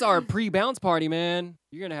 But that's our pre-bounce party, man.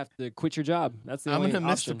 You're gonna have to quit your job. That's the I'm only gonna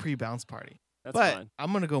miss the option. pre-bounce party. That's but fine,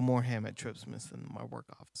 I'm gonna go more ham at Tripsmas than my work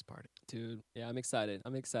office party. dude. Yeah, I'm excited.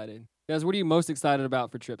 Guys, what are you most excited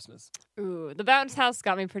about for Tripsmas? Ooh, the bounce house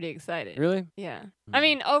got me pretty excited. Really? Yeah. I Mm.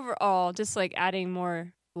 mean, overall, just like adding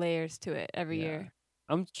more layers to it every Yeah. year.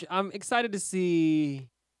 I'm excited to see.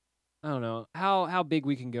 I don't know how big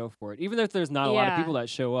we can go for it. Even if there's not a lot of Yeah. people that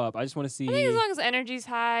show up, I just want to see. I think as long as energy's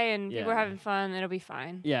high and people are Yeah. having fun, it'll be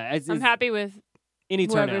fine. Yeah, I'm happy with. any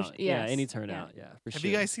whoever's- turnout. Yeah, yes, any yeah. turnout. Yeah, for Have sure.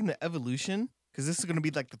 you guys seen the evolution? Because this is gonna be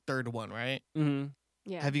like the third one, right? Mm-hmm.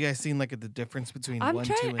 Yeah. Have you guys seen like the difference between I'm 1,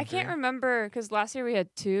 trying. 2, and I can't 3? remember because last year we had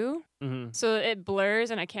 2, Mm-hmm. so it blurs,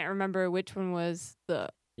 and I can't remember which one was the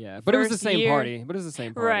Yeah, but it was the First same year- party. But it was the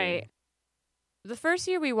same party. right. The first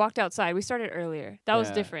year we walked outside. We started earlier. That was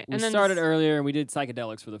Yeah, different. We and then started this- earlier and we did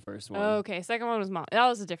psychedelics for the first one. Oh, okay. Second one was mom. That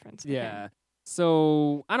was the difference. Okay. Yeah.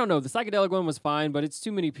 So I don't know. The psychedelic one was fine, but it's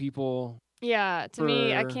too many people. Yeah. To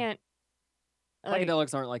me, I For- can't. Like,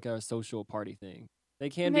 Psychedelics aren't like a social party thing. They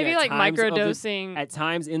can maybe be at like times of the- microdosing. At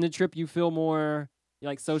times in the trip, you feel more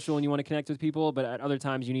like social and you want to connect with people, but at other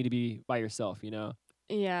times you need to be by yourself. You know.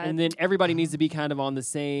 Yeah. And then everybody needs to be kind of on the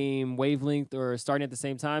same wavelength or starting at the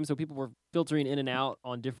same time. So people were filtering in and out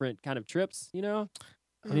on different kind of trips, you know,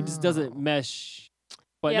 and it just doesn't Oh. mesh.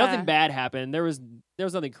 But Yeah. nothing bad happened. There was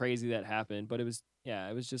nothing crazy that happened, but it was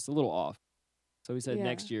just a little off. So we said Yeah.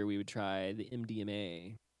 next year we would try the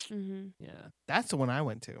MDMA. hmm Yeah, That's the one I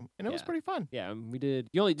went to, and it was Yeah. pretty fun. yeah. And we did.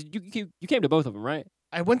 You came to both of them, right?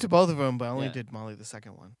 I went to both of them, but I only Yeah. did Molly the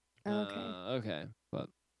second one. Okay. Okay. But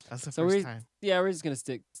That's the So first we- time. yeah, we're just gonna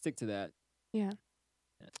stick to that. Yeah.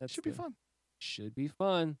 That's Should be the- fun. Should be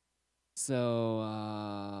fun.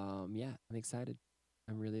 So yeah, I'm excited.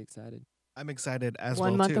 I'm really excited. I'm excited as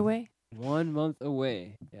 1 well month too. away. 1 month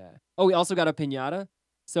away. Yeah. Oh, we also got a piñata.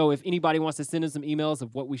 So if anybody wants to send us some emails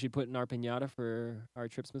of what we should put in our piñata for our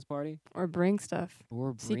Tripsmas party Or bring stuff.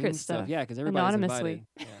 or Secret bring stuff, stuff. yeah, because everybody's Anonymously.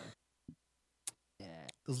 invited. Yeah.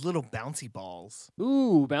 Those little bouncy balls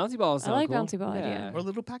Ooh, bouncy balls. I sound like cool. bouncy ball yeah. idea. or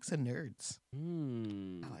little packs of nerds.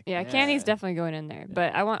 Mm. I like Yeah, that. candy's definitely going in there,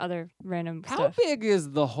 but I want other random How stuff. big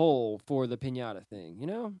is the hole for the piñata thing? You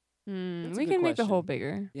know? That's a We good can make the hole question.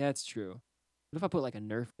 bigger. Yeah, it's true. What if I put like a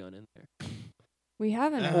Nerf gun in there? We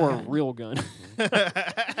have an Or a gun. real gun?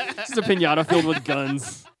 Just a piñata filled with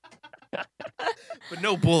guns. But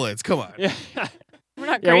no bullets. Come on. Yeah. We're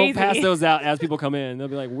not Yeah, crazy. we'll pass those out as people come in. They'll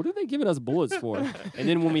be like, what are they giving us bullets for? And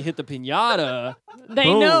then when we hit the piñata, They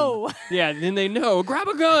boom. know. yeah, then they know, grab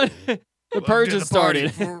a gun. The Welcome purge to has the party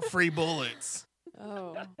started. for free bullets.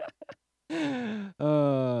 Oh.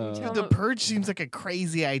 Uh, The purge seems like a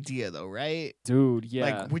crazy idea, though, right? dude,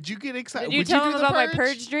 yeah. Like, would you get excited? Did you would tell do him the about my purge?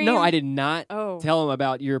 purge dream? no, I did not Oh. tell him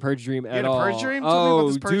about your purge dream at had a all. purge dream? Tell me about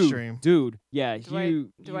this purge dude, dream. Dude, yeah. Do I- you,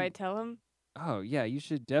 Do I tell him? Oh, yeah, you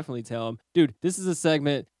should definitely tell him. Dude, this is a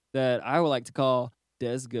segment that I would like to call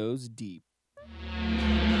Des Goes Deep.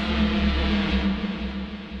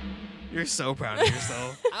 You're so proud of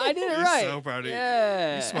yourself. I did it You're right. so proud of you.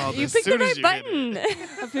 Yeah. You smiled You as picked the soon as right you hit button. it.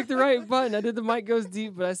 I picked the right button. I did the mic goes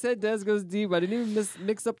deep, but I said Des goes deep. I didn't even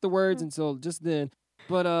mix up the words until just then.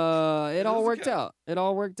 But it all was worked good. out. It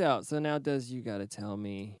all worked out. So now, Des, you got to tell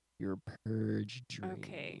me your purge dream.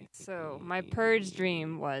 Okay, so my purge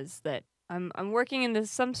dream was that I'm working in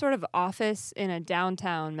some sort of office in a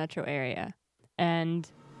downtown metro area, and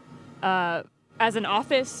as an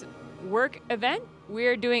office work event,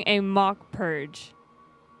 we're doing a mock purge,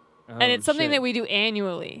 and it's something that we do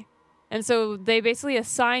annually. And so they basically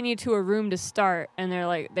assign you to a room to start, and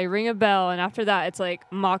they ring a bell, and after that it's like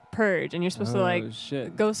mock purge, and you're supposed to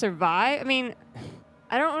shit. go survive. I mean,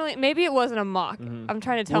 I don't really. Maybe it wasn't a mock. Mhm. I'm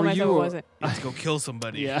trying to tell Were myself you it a- wasn't. Let's go kill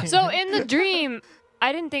somebody. Yeah. So in the dream,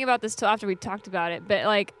 I didn't think about this till after we talked about it, but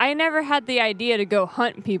I never had the idea to go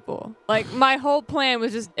hunt people. My whole plan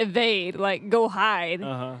was just evade, go hide.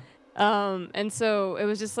 Uh-huh. And so it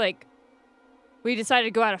was just we decided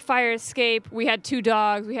to go out a fire escape. We had 2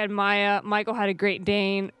 dogs. We had Maya. Michael had a Great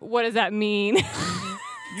Dane. What does that mean?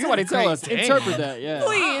 Somebody tell Great us. Dane. Interpret that. Yeah.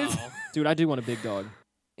 Please. Dude, I do want a big dog.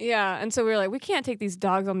 Yeah, and so we were like, we can't take these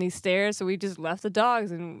dogs on these stairs, so we just left the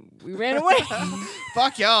dogs and we ran away.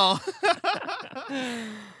 Fuck y'all.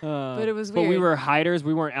 But it was But we weird. were hiders.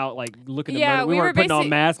 We weren't out looking to Yeah, murder. We we were weren't putting on basic-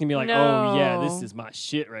 masks and be like, oh yeah, this No. is my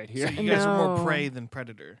shit right here. So you guys are more No. prey than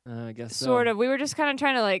predator. I guess so. Sort of. We were just kind of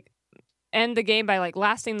trying to end the game by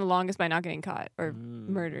lasting the longest by not getting caught or Mm.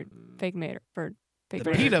 murdered. Fake murder. Fake The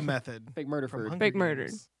murder. PETA method. Fake murder From for. Hunger Fake murdered.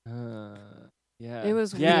 Games. Yeah. It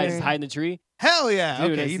was Yeah, just weird. hide in the tree. Hell yeah.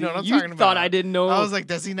 Dude, okay, I you know see. what I'm you talking about. thought I didn't know. I was like,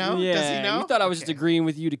 does he know? Yeah, Does he know? you thought I was just Okay. agreeing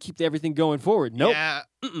with you to keep everything going forward. Nope. Yeah.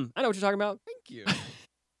 Mm-mm. I know what you're talking about. Thank you.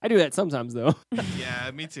 I do that sometimes though. Yeah,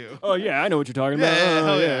 me too. Oh yeah, I know what you're talking Yeah, about. Oh,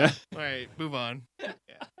 hell yeah. All right, move on.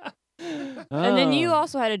 And then you Oh.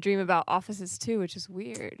 also had a dream about offices too, which is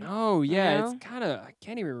weird. Oh yeah, know? it's kind of I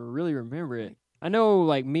can't even really remember it. I know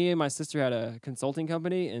me and my sister had a consulting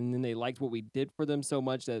company, and then they liked what we did for them so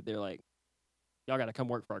much that they're like, "Y'all got to come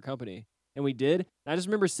work for our company," and we did. And I just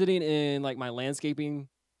remember sitting in my landscaping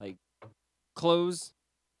clothes.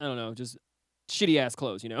 I don't know, just shitty ass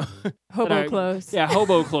clothes, you know? Hobo I- clothes. yeah,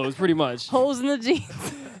 hobo clothes, pretty much. Holes in the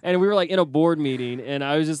jeans. And we were in a board meeting, and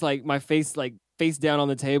I was just my face face down on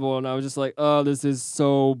the table, and I was just like, "Oh, this is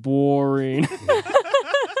so boring."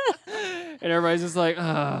 And everybody's just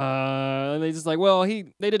and they just well, they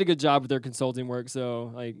did a good job with their consulting work,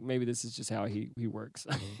 so maybe this is just how he works.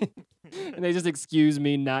 And they just excused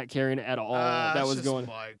me not caring at all that It's was just going.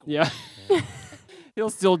 Michael. Yeah. He'll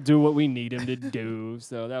still do what we need him to do.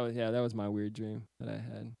 So that was my weird dream that I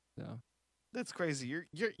had. So That's crazy.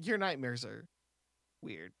 Your nightmares are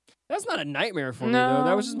weird. that's not a nightmare for me though.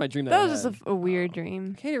 That was just my dream that I That was had. just a weird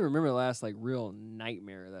dream. I can't even remember the last real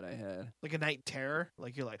nightmare that I had. Like a night terror.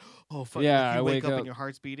 Like you're like, oh fuck. Yeah, like you I wake wake up up- and your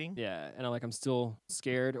heart's beating. Yeah, and I'm still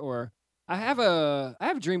scared, or I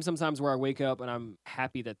have dreams sometimes where I wake up and I'm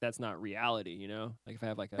happy that that's not reality. You know, if I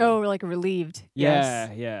have a Relieved. yeah,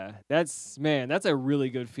 Yes. yeah. That's a really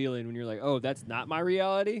good feeling when you're like, oh, that's not my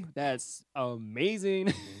reality. That's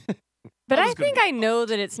amazing. But I I was gonna think be- I know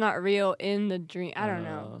that it's not real in the dream. I don't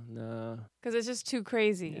know. No. Because it's just too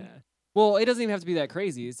crazy. Yeah. Well, it doesn't even have to be that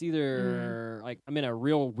crazy. It's either I'm in a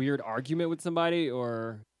real weird argument with somebody,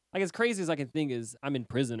 or as crazy as I can think is I'm in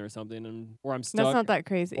prison or something, or I'm stuck, That's not that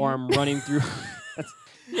crazy. or I'm running through.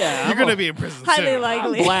 Yeah, You're gonna be in prison Highly soon.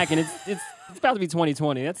 likely. I'm black, and it's about to be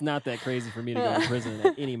 2020. That's not that crazy for me to go to prison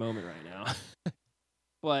at any moment right now.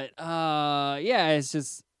 But yeah, it's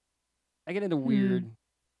just I get into weird.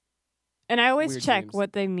 And I always Weird check dreams.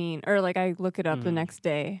 what they mean, or like I look it up the Mhm. next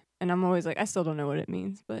day, and I'm always like, I still don't know what it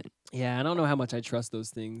means, but Yeah, I don't know how much I trust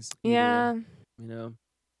those things. either, yeah, you know.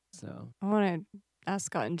 So I want to ask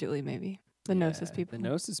Scott and Julie maybe the Gnosis yeah, people. The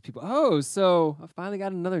Gnosis people. Oh, so I finally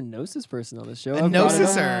got another Gnosis person on the show. A I've brought it up.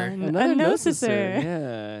 Gnosiser. Another A Gnosiser.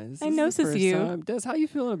 Yeah. This I is the Gnosis first you. time. Des, how you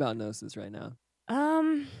feeling about Gnosis right now?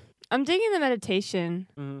 I'm digging the meditation.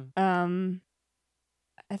 Mm-hmm.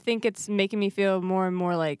 I think it's making me feel more and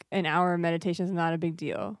more like an hour of meditation is not a big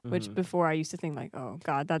deal. Which Mhm. before I used to think like, oh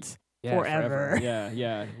God, that's Yeah, Forever. Yeah,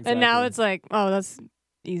 yeah. and now exactly. it's like, oh, that's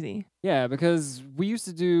easy. Yeah, because we used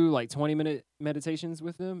to do like 20-minute meditations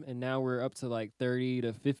with them, and now we're up to like 30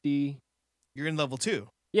 to 50. You're in level 2.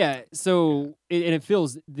 Yeah, so it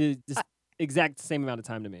feels the exact same amount of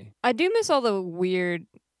time to me. I do miss all the weird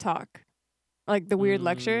talk, like the weird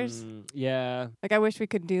lectures. Yeah, Like I wish we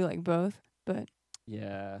could do like both, but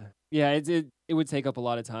yeah, yeah. It would take up a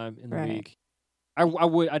lot of time in the Right. week.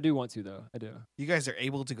 I do want to though. I do. You guys are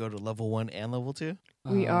able to go to level 1 and level 2?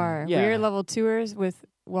 we are. Yeah. We're level 2ers with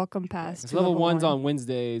welcome pass. It's to level 1's 1. on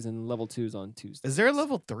Wednesdays and level 2's on Tuesdays. Is there a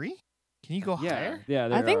level 3? Can you go Yeah, higher? yeah. I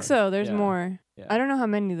there think are. so. There's Yeah, more. yeah. I don't know how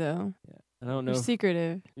many though. I don't know. They're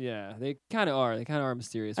secretive. Yeah, they kind of are. They kind of are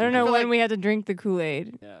mysterious. I don't We know feel when like- we had to drink the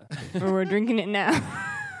Kool-Aid, Yeah. or we're drinking it now.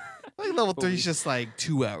 I think level 3 is just like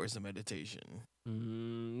 2 hours of meditation.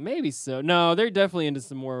 Maybe so. No, they're definitely into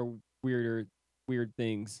some more weird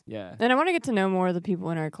things. Yeah. And I want to get to know more of the people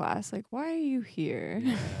in our class. Like, why are you here?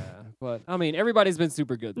 Yeah. But I mean, everybody's been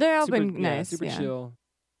super good. They're all Super- been yeah, nice, super yeah. chill.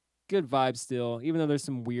 Good vibes still, even though there's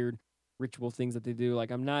some weird ritual things that they do. Like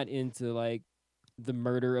I'm not into like the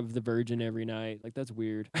murder of the virgin every night. Like that's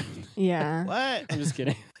weird. Yeah. What? I'm just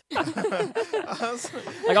kidding. I was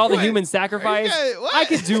Like all the what? human Are sacrifice. you guys- what? I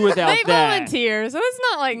could do without They that. volunteer, so it's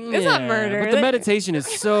not like it's not Yeah, murder. But the They- meditation is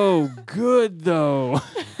so good though.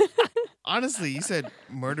 Honestly, you said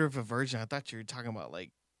murder of a virgin. I thought you were talking about like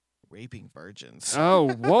raping virgins. Oh,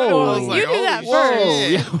 I whoa. was like, you do that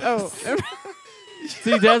holy first. shit. Oh,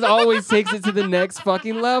 See, Des always takes it to the next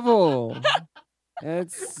fucking level.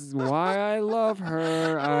 That's why I love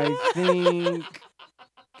her, I think.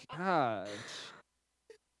 Gosh.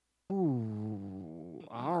 Ooh.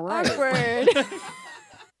 All right. awkward.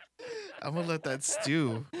 I'm gonna let that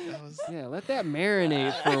stew. That was- Yeah, let that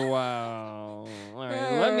marinate for a while. All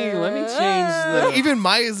right, let me change the. Even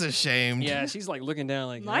Maya's ashamed. Yeah, she's like looking down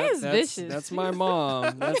like Maya's that's vicious. That's my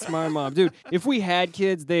mom. That's my mom, dude. If we had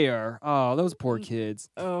kids, they are. Oh, those poor kids.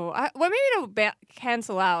 Well, maybe it'll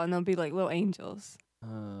cancel out and they'll be like little angels. You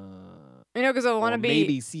know, because I want Well, to be.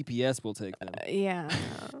 maybe CPS will take them. Yeah.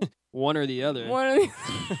 One or the other. One of these.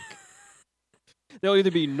 They'll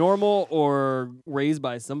either be normal or raised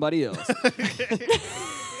by somebody else.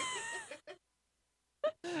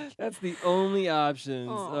 That's the only options.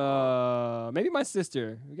 Aw. Maybe my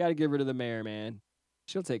sister. We got to get rid of the mayor, man.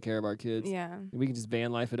 She'll take care of our kids. Yeah. We can just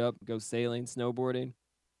van life it up, go sailing, snowboarding.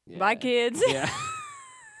 Yeah. Bye, kids. Yeah.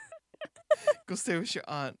 Go stay with your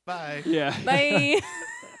aunt. Bye. Yeah. Bye.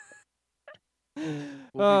 We'll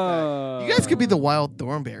be back. You guys could be the wild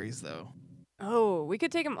thornberries, though. Oh, we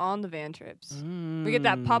could take them on the van trips. We get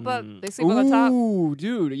that pop-up, they sleep on the top. Ooh,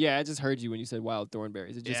 dude. Yeah, I just heard you when you said wild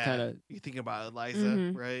thornberries. It just Yeah. kind of, You think about Eliza,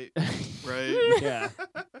 Mhm. right? Right. yeah.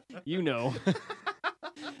 You know.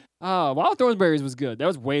 Wild thornberries was good. That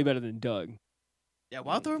was way better than Doug. Yeah,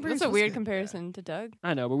 wild thornberries. That's a was weird good, comparison to Doug.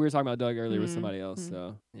 I know, but we were talking about Doug earlier with Mhm, somebody else. mhm.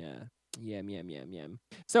 So yeah, yum.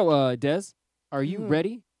 So, Des, are you Mm.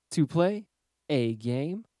 ready to play a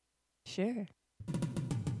game? Sure.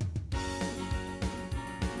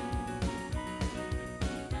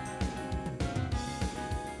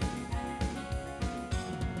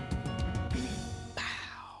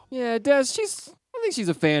 Yeah, Des. I think she's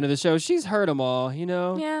a fan of the show. She's heard them all, you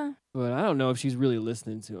know. Yeah, But I don't know if she's really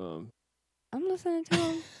listening to them. I'm listening to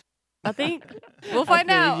him. I think we'll find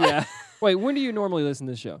out. Yeah. Wait, when do you normally listen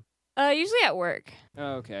to the show? Usually at work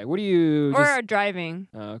Okay. What do you or driving,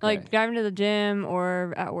 okay. like driving to the gym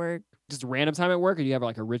or at work. just random time at work, or do you have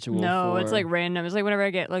like a ritual? No, it's for- like random. It's like whenever I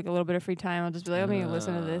get like a little bit of free time, I'll just be like, let me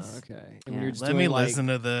listen to this. Okay. And Yeah. when you're just Let me doing, like- listen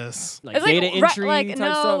to this. Like It's data like entry like type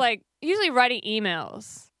no, stuff. like usually writing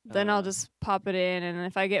emails. Then I'll Uh. just pop it in, and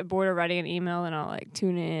if I get bored of writing an email, then I'll like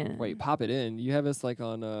tune in. Wait, pop it in. You have us like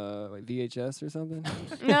on like VHS or something?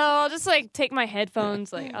 No, I'll just like take my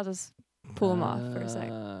headphones. Like I'll just pull them off for a sec.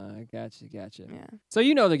 Gotcha. Yeah. So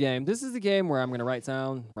you know the game. This is the game where I'm gonna write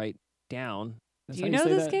down That's Do how you know say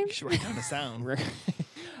this that? game? You should write down the sound.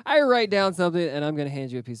 I write down something and I'm gonna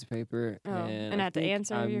hand you a piece of paper. Oh, and and I have to think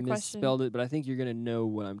answer I your question? misspelled it, but I think you're gonna know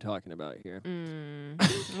what I'm talking about here.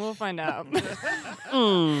 We'll find out.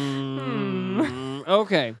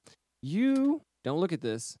 Okay. You don't look at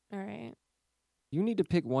this. All right. You need to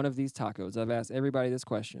pick one of these tacos. I've asked everybody this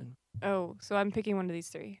question. Oh, so I'm picking one of these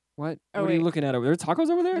three. What? Oh, what are you wait. looking at over there? Tacos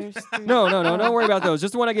over there? There's three. No, don't worry about those.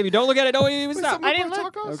 Just the one I gave you. Don't look at it. Don't even stop. I didn't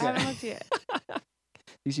look. Tacos? Okay. I haven't looked yet.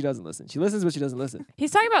 See, she doesn't listen. She listens, but she doesn't listen.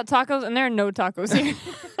 He's talking about tacos, and there are no tacos here.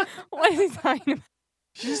 What is he talking about?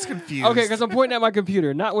 She's just confused. Okay, because I'm pointing at my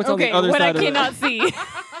computer, not what's Okay, on the other what I side of cannot see.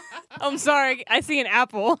 I'm sorry. I see an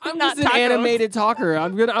apple. I'm not just an tacos. animated talker.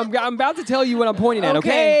 I'm about to tell you what I'm pointing at.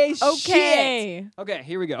 Okay. Okay. Shit. Okay.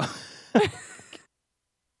 Here we go.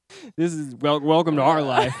 This is welcome to our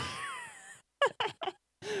life.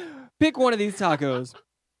 Pick one of these tacos: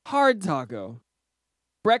 hard taco,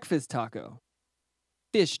 breakfast taco,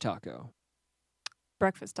 fish taco.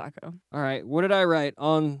 Breakfast taco. All right. What did I write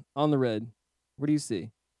on the red? What do you see?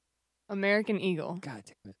 American Eagle. God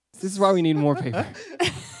damn it! This is why we need more paper.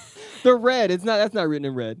 The red. That's not written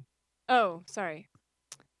in red. Oh, sorry.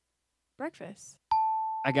 Breakfast.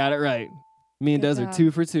 I got it right. Me and Good Des are job.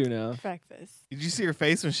 2 for 2 now. Breakfast. Did you see her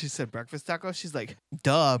face when she said breakfast taco? She's like,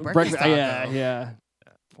 duh, breakfast taco. Yeah.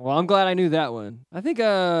 Well, I'm glad I knew that one. I think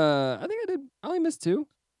I did. I only missed 2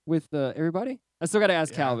 with everybody. I still got to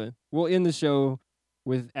ask Yeah. Calvin. We'll end the show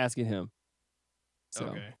with asking him. So,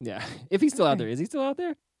 Okay. yeah. If he's still out Okay. there. Is he still out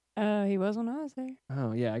there? He was when I was there.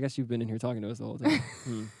 Oh, yeah. I guess you've been in here talking to us the whole time.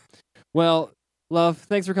 Well, love,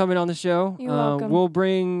 thanks for coming on the show. You're welcome. We'll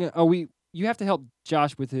bring you have to help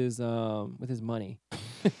Josh with his money.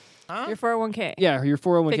 Huh? Your 401k. Yeah, your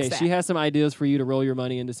 401k. Fix She that. has some ideas for you to roll your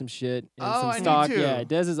money into some shit and Oh, some I need stock. to. Yeah,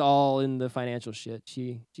 Des is all in the financial shit.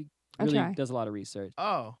 She I'll really try. does a lot of research.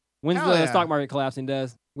 Oh. When's Hell the yeah. stock market collapsing, Des?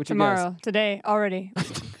 What's your Tomorrow. Today. Already.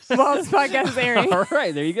 While this podcast is guess? airing. All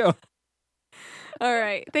right, there you go. All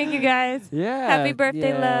right. Thank you guys. Yeah. Happy birthday,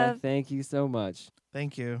 yeah, love. Thank you so much.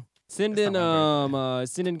 Thank you. Send It's in not my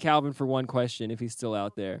send in Calvin for one question if he's still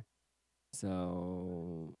out there.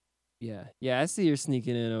 So yeah. I see you're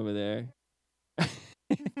sneaking in over there.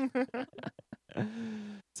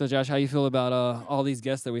 So Josh, how you feel about all these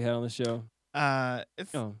guests that we had on the show?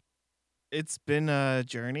 It's it's been a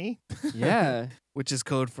journey, Yeah. which is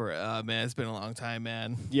code for man, it's been a long time,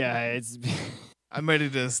 man. Yeah, it's I'm ready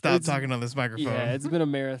to stop It's- talking on this microphone. yeah, it's been a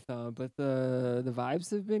marathon, but the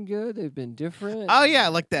vibes have been good. They've been different. Oh yeah,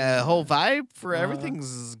 like the whole vibe for Uh-huh.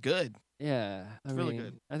 everything's good. Yeah, It's really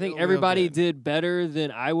good. I think Real everybody good. did better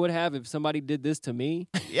than I would have if somebody did this to me.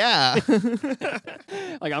 Yeah.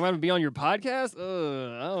 Like I'm gonna be on your podcast.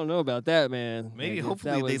 I don't know about that, man. Maybe Like, if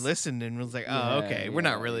hopefully that they was- listened and was like, oh, Yeah, okay, we're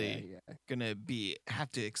not yeah, really yeah. gonna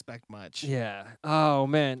have to expect much. Yeah. Oh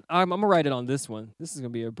man, I'm gonna write it on this one. This is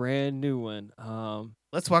gonna be a brand new one.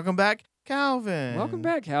 Let's welcome back Calvin. Welcome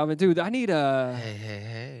back, Calvin. Dude, I need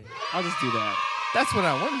Hey. I'll just do that. That's what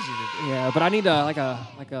I wanted you to do. Yeah, but I need like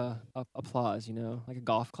a applause, like a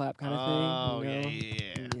golf clap kind of Oh, thing.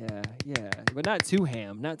 yeah. Yeah, but not too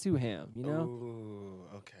ham, you know. Ooh,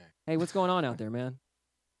 okay. Hey, what's going on out there, man?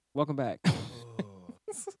 Welcome back. Ooh.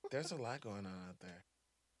 There's a lot going on out there.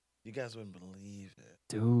 You guys wouldn't believe it.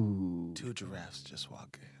 Dude. 2 giraffes just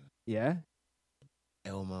walk in. Yeah.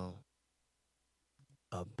 Elmo,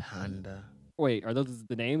 a panda, Wait, are those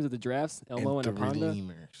the names of the giraffes? Elmo and, the a panda?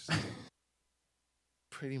 lemurs.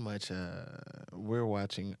 Pretty much, we're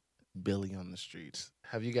watching Billy on the Streets.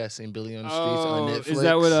 Have you guys seen Billy on the Streets on Netflix? Is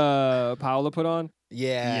that what Paola put on?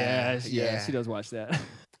 Yeah. Yeah, she does watch that.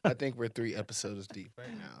 I think we're 3 episodes deep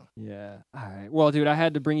right now. Yeah. All right. Well, dude, I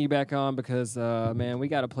had to bring you back on because, man, we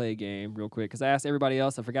got to play a game real quick. Because I asked everybody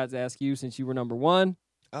else. I forgot to ask you since you were number 1.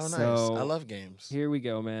 Oh, nice. So, I love games. Here we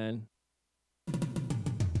go, man.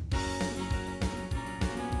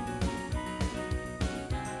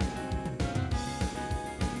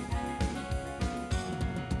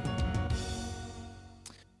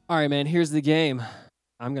 All right, man. Here's the game.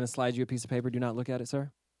 I'm going to slide you a piece of paper. Do not look at it,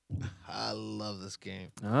 sir. I love this game.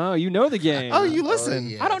 Oh, you know the game. Oh, you listen.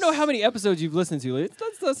 yes. I don't know how many episodes you've listened to.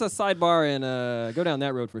 Let's a sidebar and go down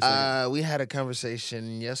that road for a second. We had a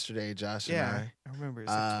conversation yesterday, Josh Yeah. and I remember it's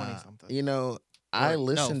like 20 something. I. You know, I Or, no,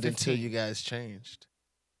 listened until 15. you guys changed.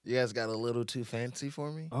 You guys got a little too fancy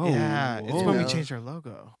for me. Oh, yeah, it's whoa. when we know. changed our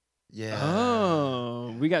logo. Yeah.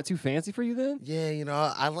 Oh, we got too fancy for you then? Yeah, you know,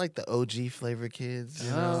 I like the OG flavor kids.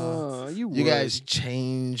 You know, Oh, you you would. guys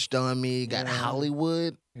changed on me. Got Yeah.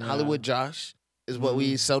 Hollywood. Yeah. Hollywood Josh is what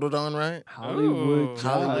we settled on, right? Hollywood Ooh. Josh.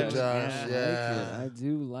 Hollywood Josh, I like it. yeah. I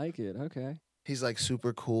do like it. Okay. He's like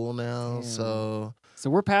super cool now. Damn. So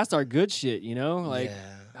we're past our good shit, you know? Like,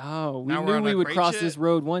 yeah. oh, we Now we're knew on we our would great cross shit? this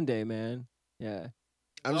road one day, man. Yeah.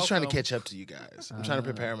 I'm just trying to Welcome. catch up to you guys. I'm trying to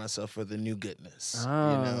prepare myself for the new goodness.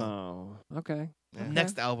 Oh, You know? okay. Yeah.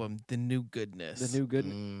 Next album, The New Goodness. The new good.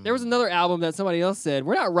 Mm. There was another album that somebody else said,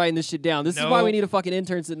 we're not writing this shit down. This is why we Nope. need a fucking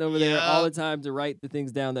intern sitting over there all the Yup. time to write the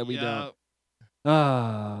things down that we don't.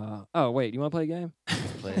 Yup. Oh, wait. You want to play a game?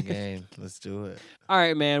 Play a game. Let's do it. All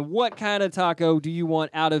right, man. What kind of taco do you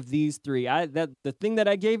want out of these three? The thing that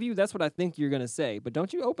I gave you, that's what I think you're gonna say. But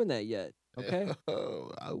don't you open that yet, okay?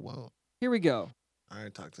 I won't. Here we go. All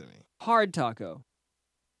right, talk to me. Hard taco,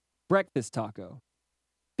 breakfast taco,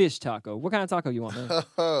 fish taco. What kind of taco you want, man?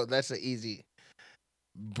 Oh, that's an easy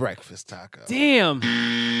breakfast taco. Damn.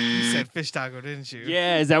 You said fish taco, didn't you?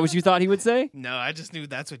 Yeah, is that what you thought he would say? No, I just knew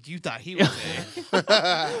that's what you thought he would say.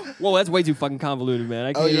 Well, that's way too fucking convoluted, man. I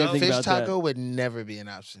Oh can't yeah, even think fish about taco that. would never be an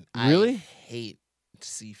option. Really? I hate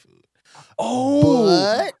seafood. Oh,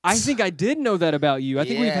 But I think I did know that about you. I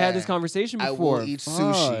think we've had this Yeah. conversation I before. will eat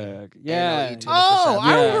sushi, Fuck. and Yeah. I'll eat tuna Oh, fish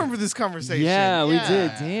I Yeah. remember this conversation. Yeah, we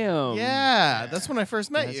did. Yeah. Damn. Yeah, that's when I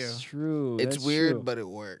first met you. That's true. It's That's weird, true. but it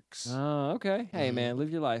works. Oh, okay. Hey, Mhm. man, live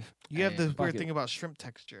your life. You have Hey, the fuck weird it. thing about shrimp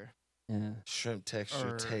texture. Yeah. Shrimp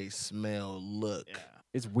texture, Or- taste, smell, look. Yeah.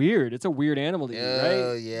 It's weird. It's a weird animal to eat,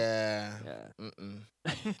 Oh right? yeah. Yeah. Mm-mm.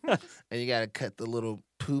 And you gotta cut the little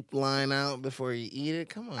poop line out before you eat it.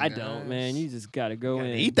 Come on, I don't, man. guys. You just gotta go Gotta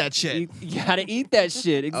in. eat that shit. You gotta eat that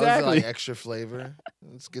shit. Oh, is it Exactly. like extra flavor.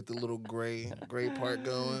 Let's get the little gray part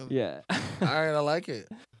going. Yeah. All right, I like it.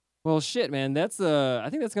 Well, shit, man. That's I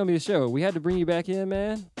think that's gonna be the show. We had to bring you back in,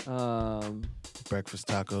 man. Breakfast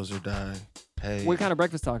tacos or die. Hey, What kind of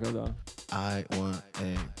breakfast taco though? I want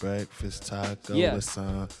a breakfast taco Yeah. with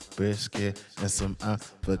some brisket and some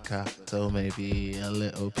avocado, maybe a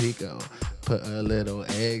little pico. Put a little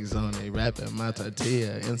eggs on it, wrapping my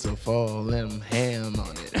tortilla in some fallen ham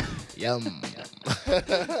on it. Yum.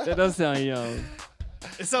 That does sound yum.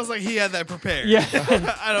 It sounds like he had that prepared. Yeah.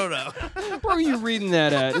 I don't know. Where are you reading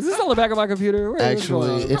that at? Is this on the back of my computer? What's going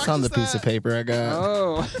Actually, on? it's on the Practice piece of that. paper I got.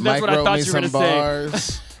 Oh, that's Mike what I wrote thought me you were some gonna say.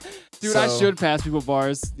 bars. Dude, I So- should pass people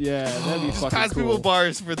bars. Yeah, that'd be fucking Pass cool. people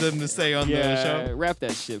bars for them to say on the Yeah, show. rap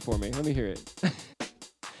that shit for me. Let me hear it.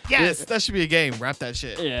 Yes, that should be a game. Wrap that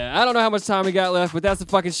shit. Yeah, I don't know how much time we got left, but that's the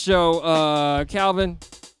fucking show. Calvin,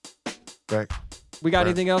 Right. we got Right.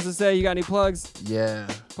 anything else to say? You got any plugs? Yeah.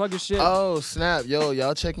 Plug your shit. Oh, snap. Yo,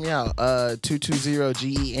 y'all check me out. 220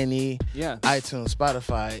 GENE, Yeah. iTunes,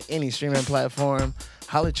 Spotify, any streaming platform.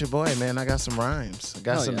 Holla at your boy, man. I got some rhymes. I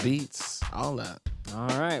got Hell some yeah. beats. All that. All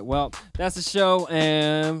right. Well, that's the show,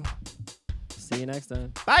 and see you next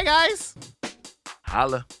time. Bye, guys.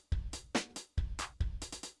 Holla.